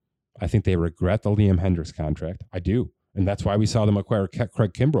 I think they regret the Liam Hendricks contract. I do. And that's why we saw them acquire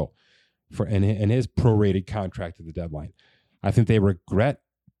Craig Kimbrell in his prorated contract at the deadline. I think they regret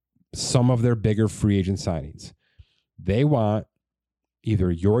some of their bigger free agent signings. They want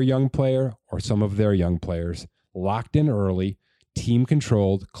either your young player or some of their young players locked in early, team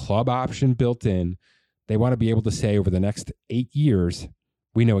controlled, club option built in. They want to be able to say over the next 8 years,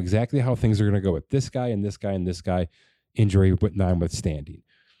 we know exactly how things are going to go with this guy and this guy and this guy, injury notwithstanding.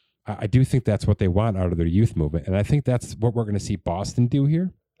 I do think that's what they want out of their youth movement. And I think that's what we're going to see Boston do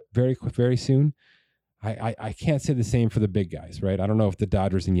here very soon. I can't say the same for the big guys, right? I don't know if the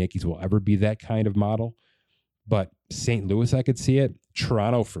Dodgers and Yankees will ever be that kind of model, but St. Louis, I could see it.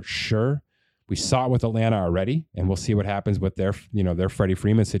 Toronto for sure, We saw it with Atlanta already, and we'll see what happens with their Freddie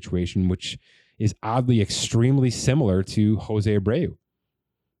Freeman situation, which is oddly extremely similar to Jose Abreu.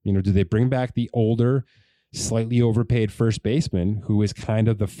 Do they bring back the older, slightly overpaid first baseman who is kind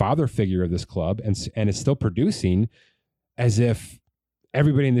of the father figure of this club and is still producing as if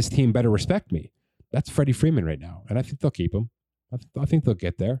everybody in this team better respect me? That's Freddie Freeman right now, and I think they'll keep him. I think they'll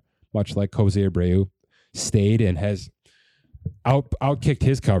get there, much like Jose Abreu stayed and has outkicked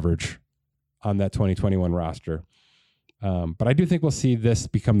his coverage on that 2021 roster. But I do think we'll see this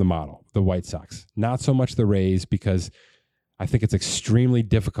become the model, the White Sox. Not so much the Rays, because I think it's extremely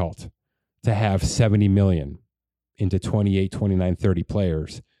difficult to have $70 million into 28, 29, 30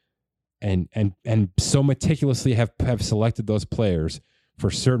 players and so meticulously have selected those players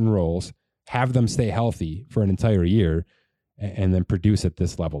for certain roles, have them stay healthy for an entire year, and then produce at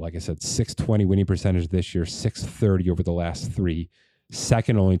this level. Like I said, .620 winning percentage this year, .630 over the last three,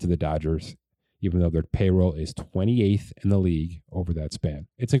 second only to the Dodgers, even though their payroll is 28th in the league over that span.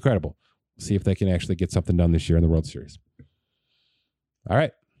 It's incredible. We'll see if they can actually get something done this year in the World Series. All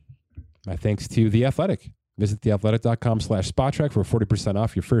right. My thanks to The Athletic. Visit theathletic.com/SpotTrack for 40%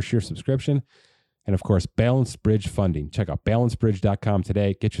 off your first year subscription. And of course, Balanced Bridge Funding. Check out balancedbridge.com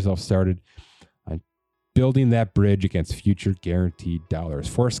today. Get yourself started on building that bridge against future guaranteed dollars.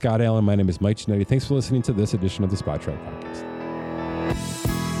 For Scott Allen, my name is Mike Giannetti. Thanks for listening to this edition of the Spot Track Podcast.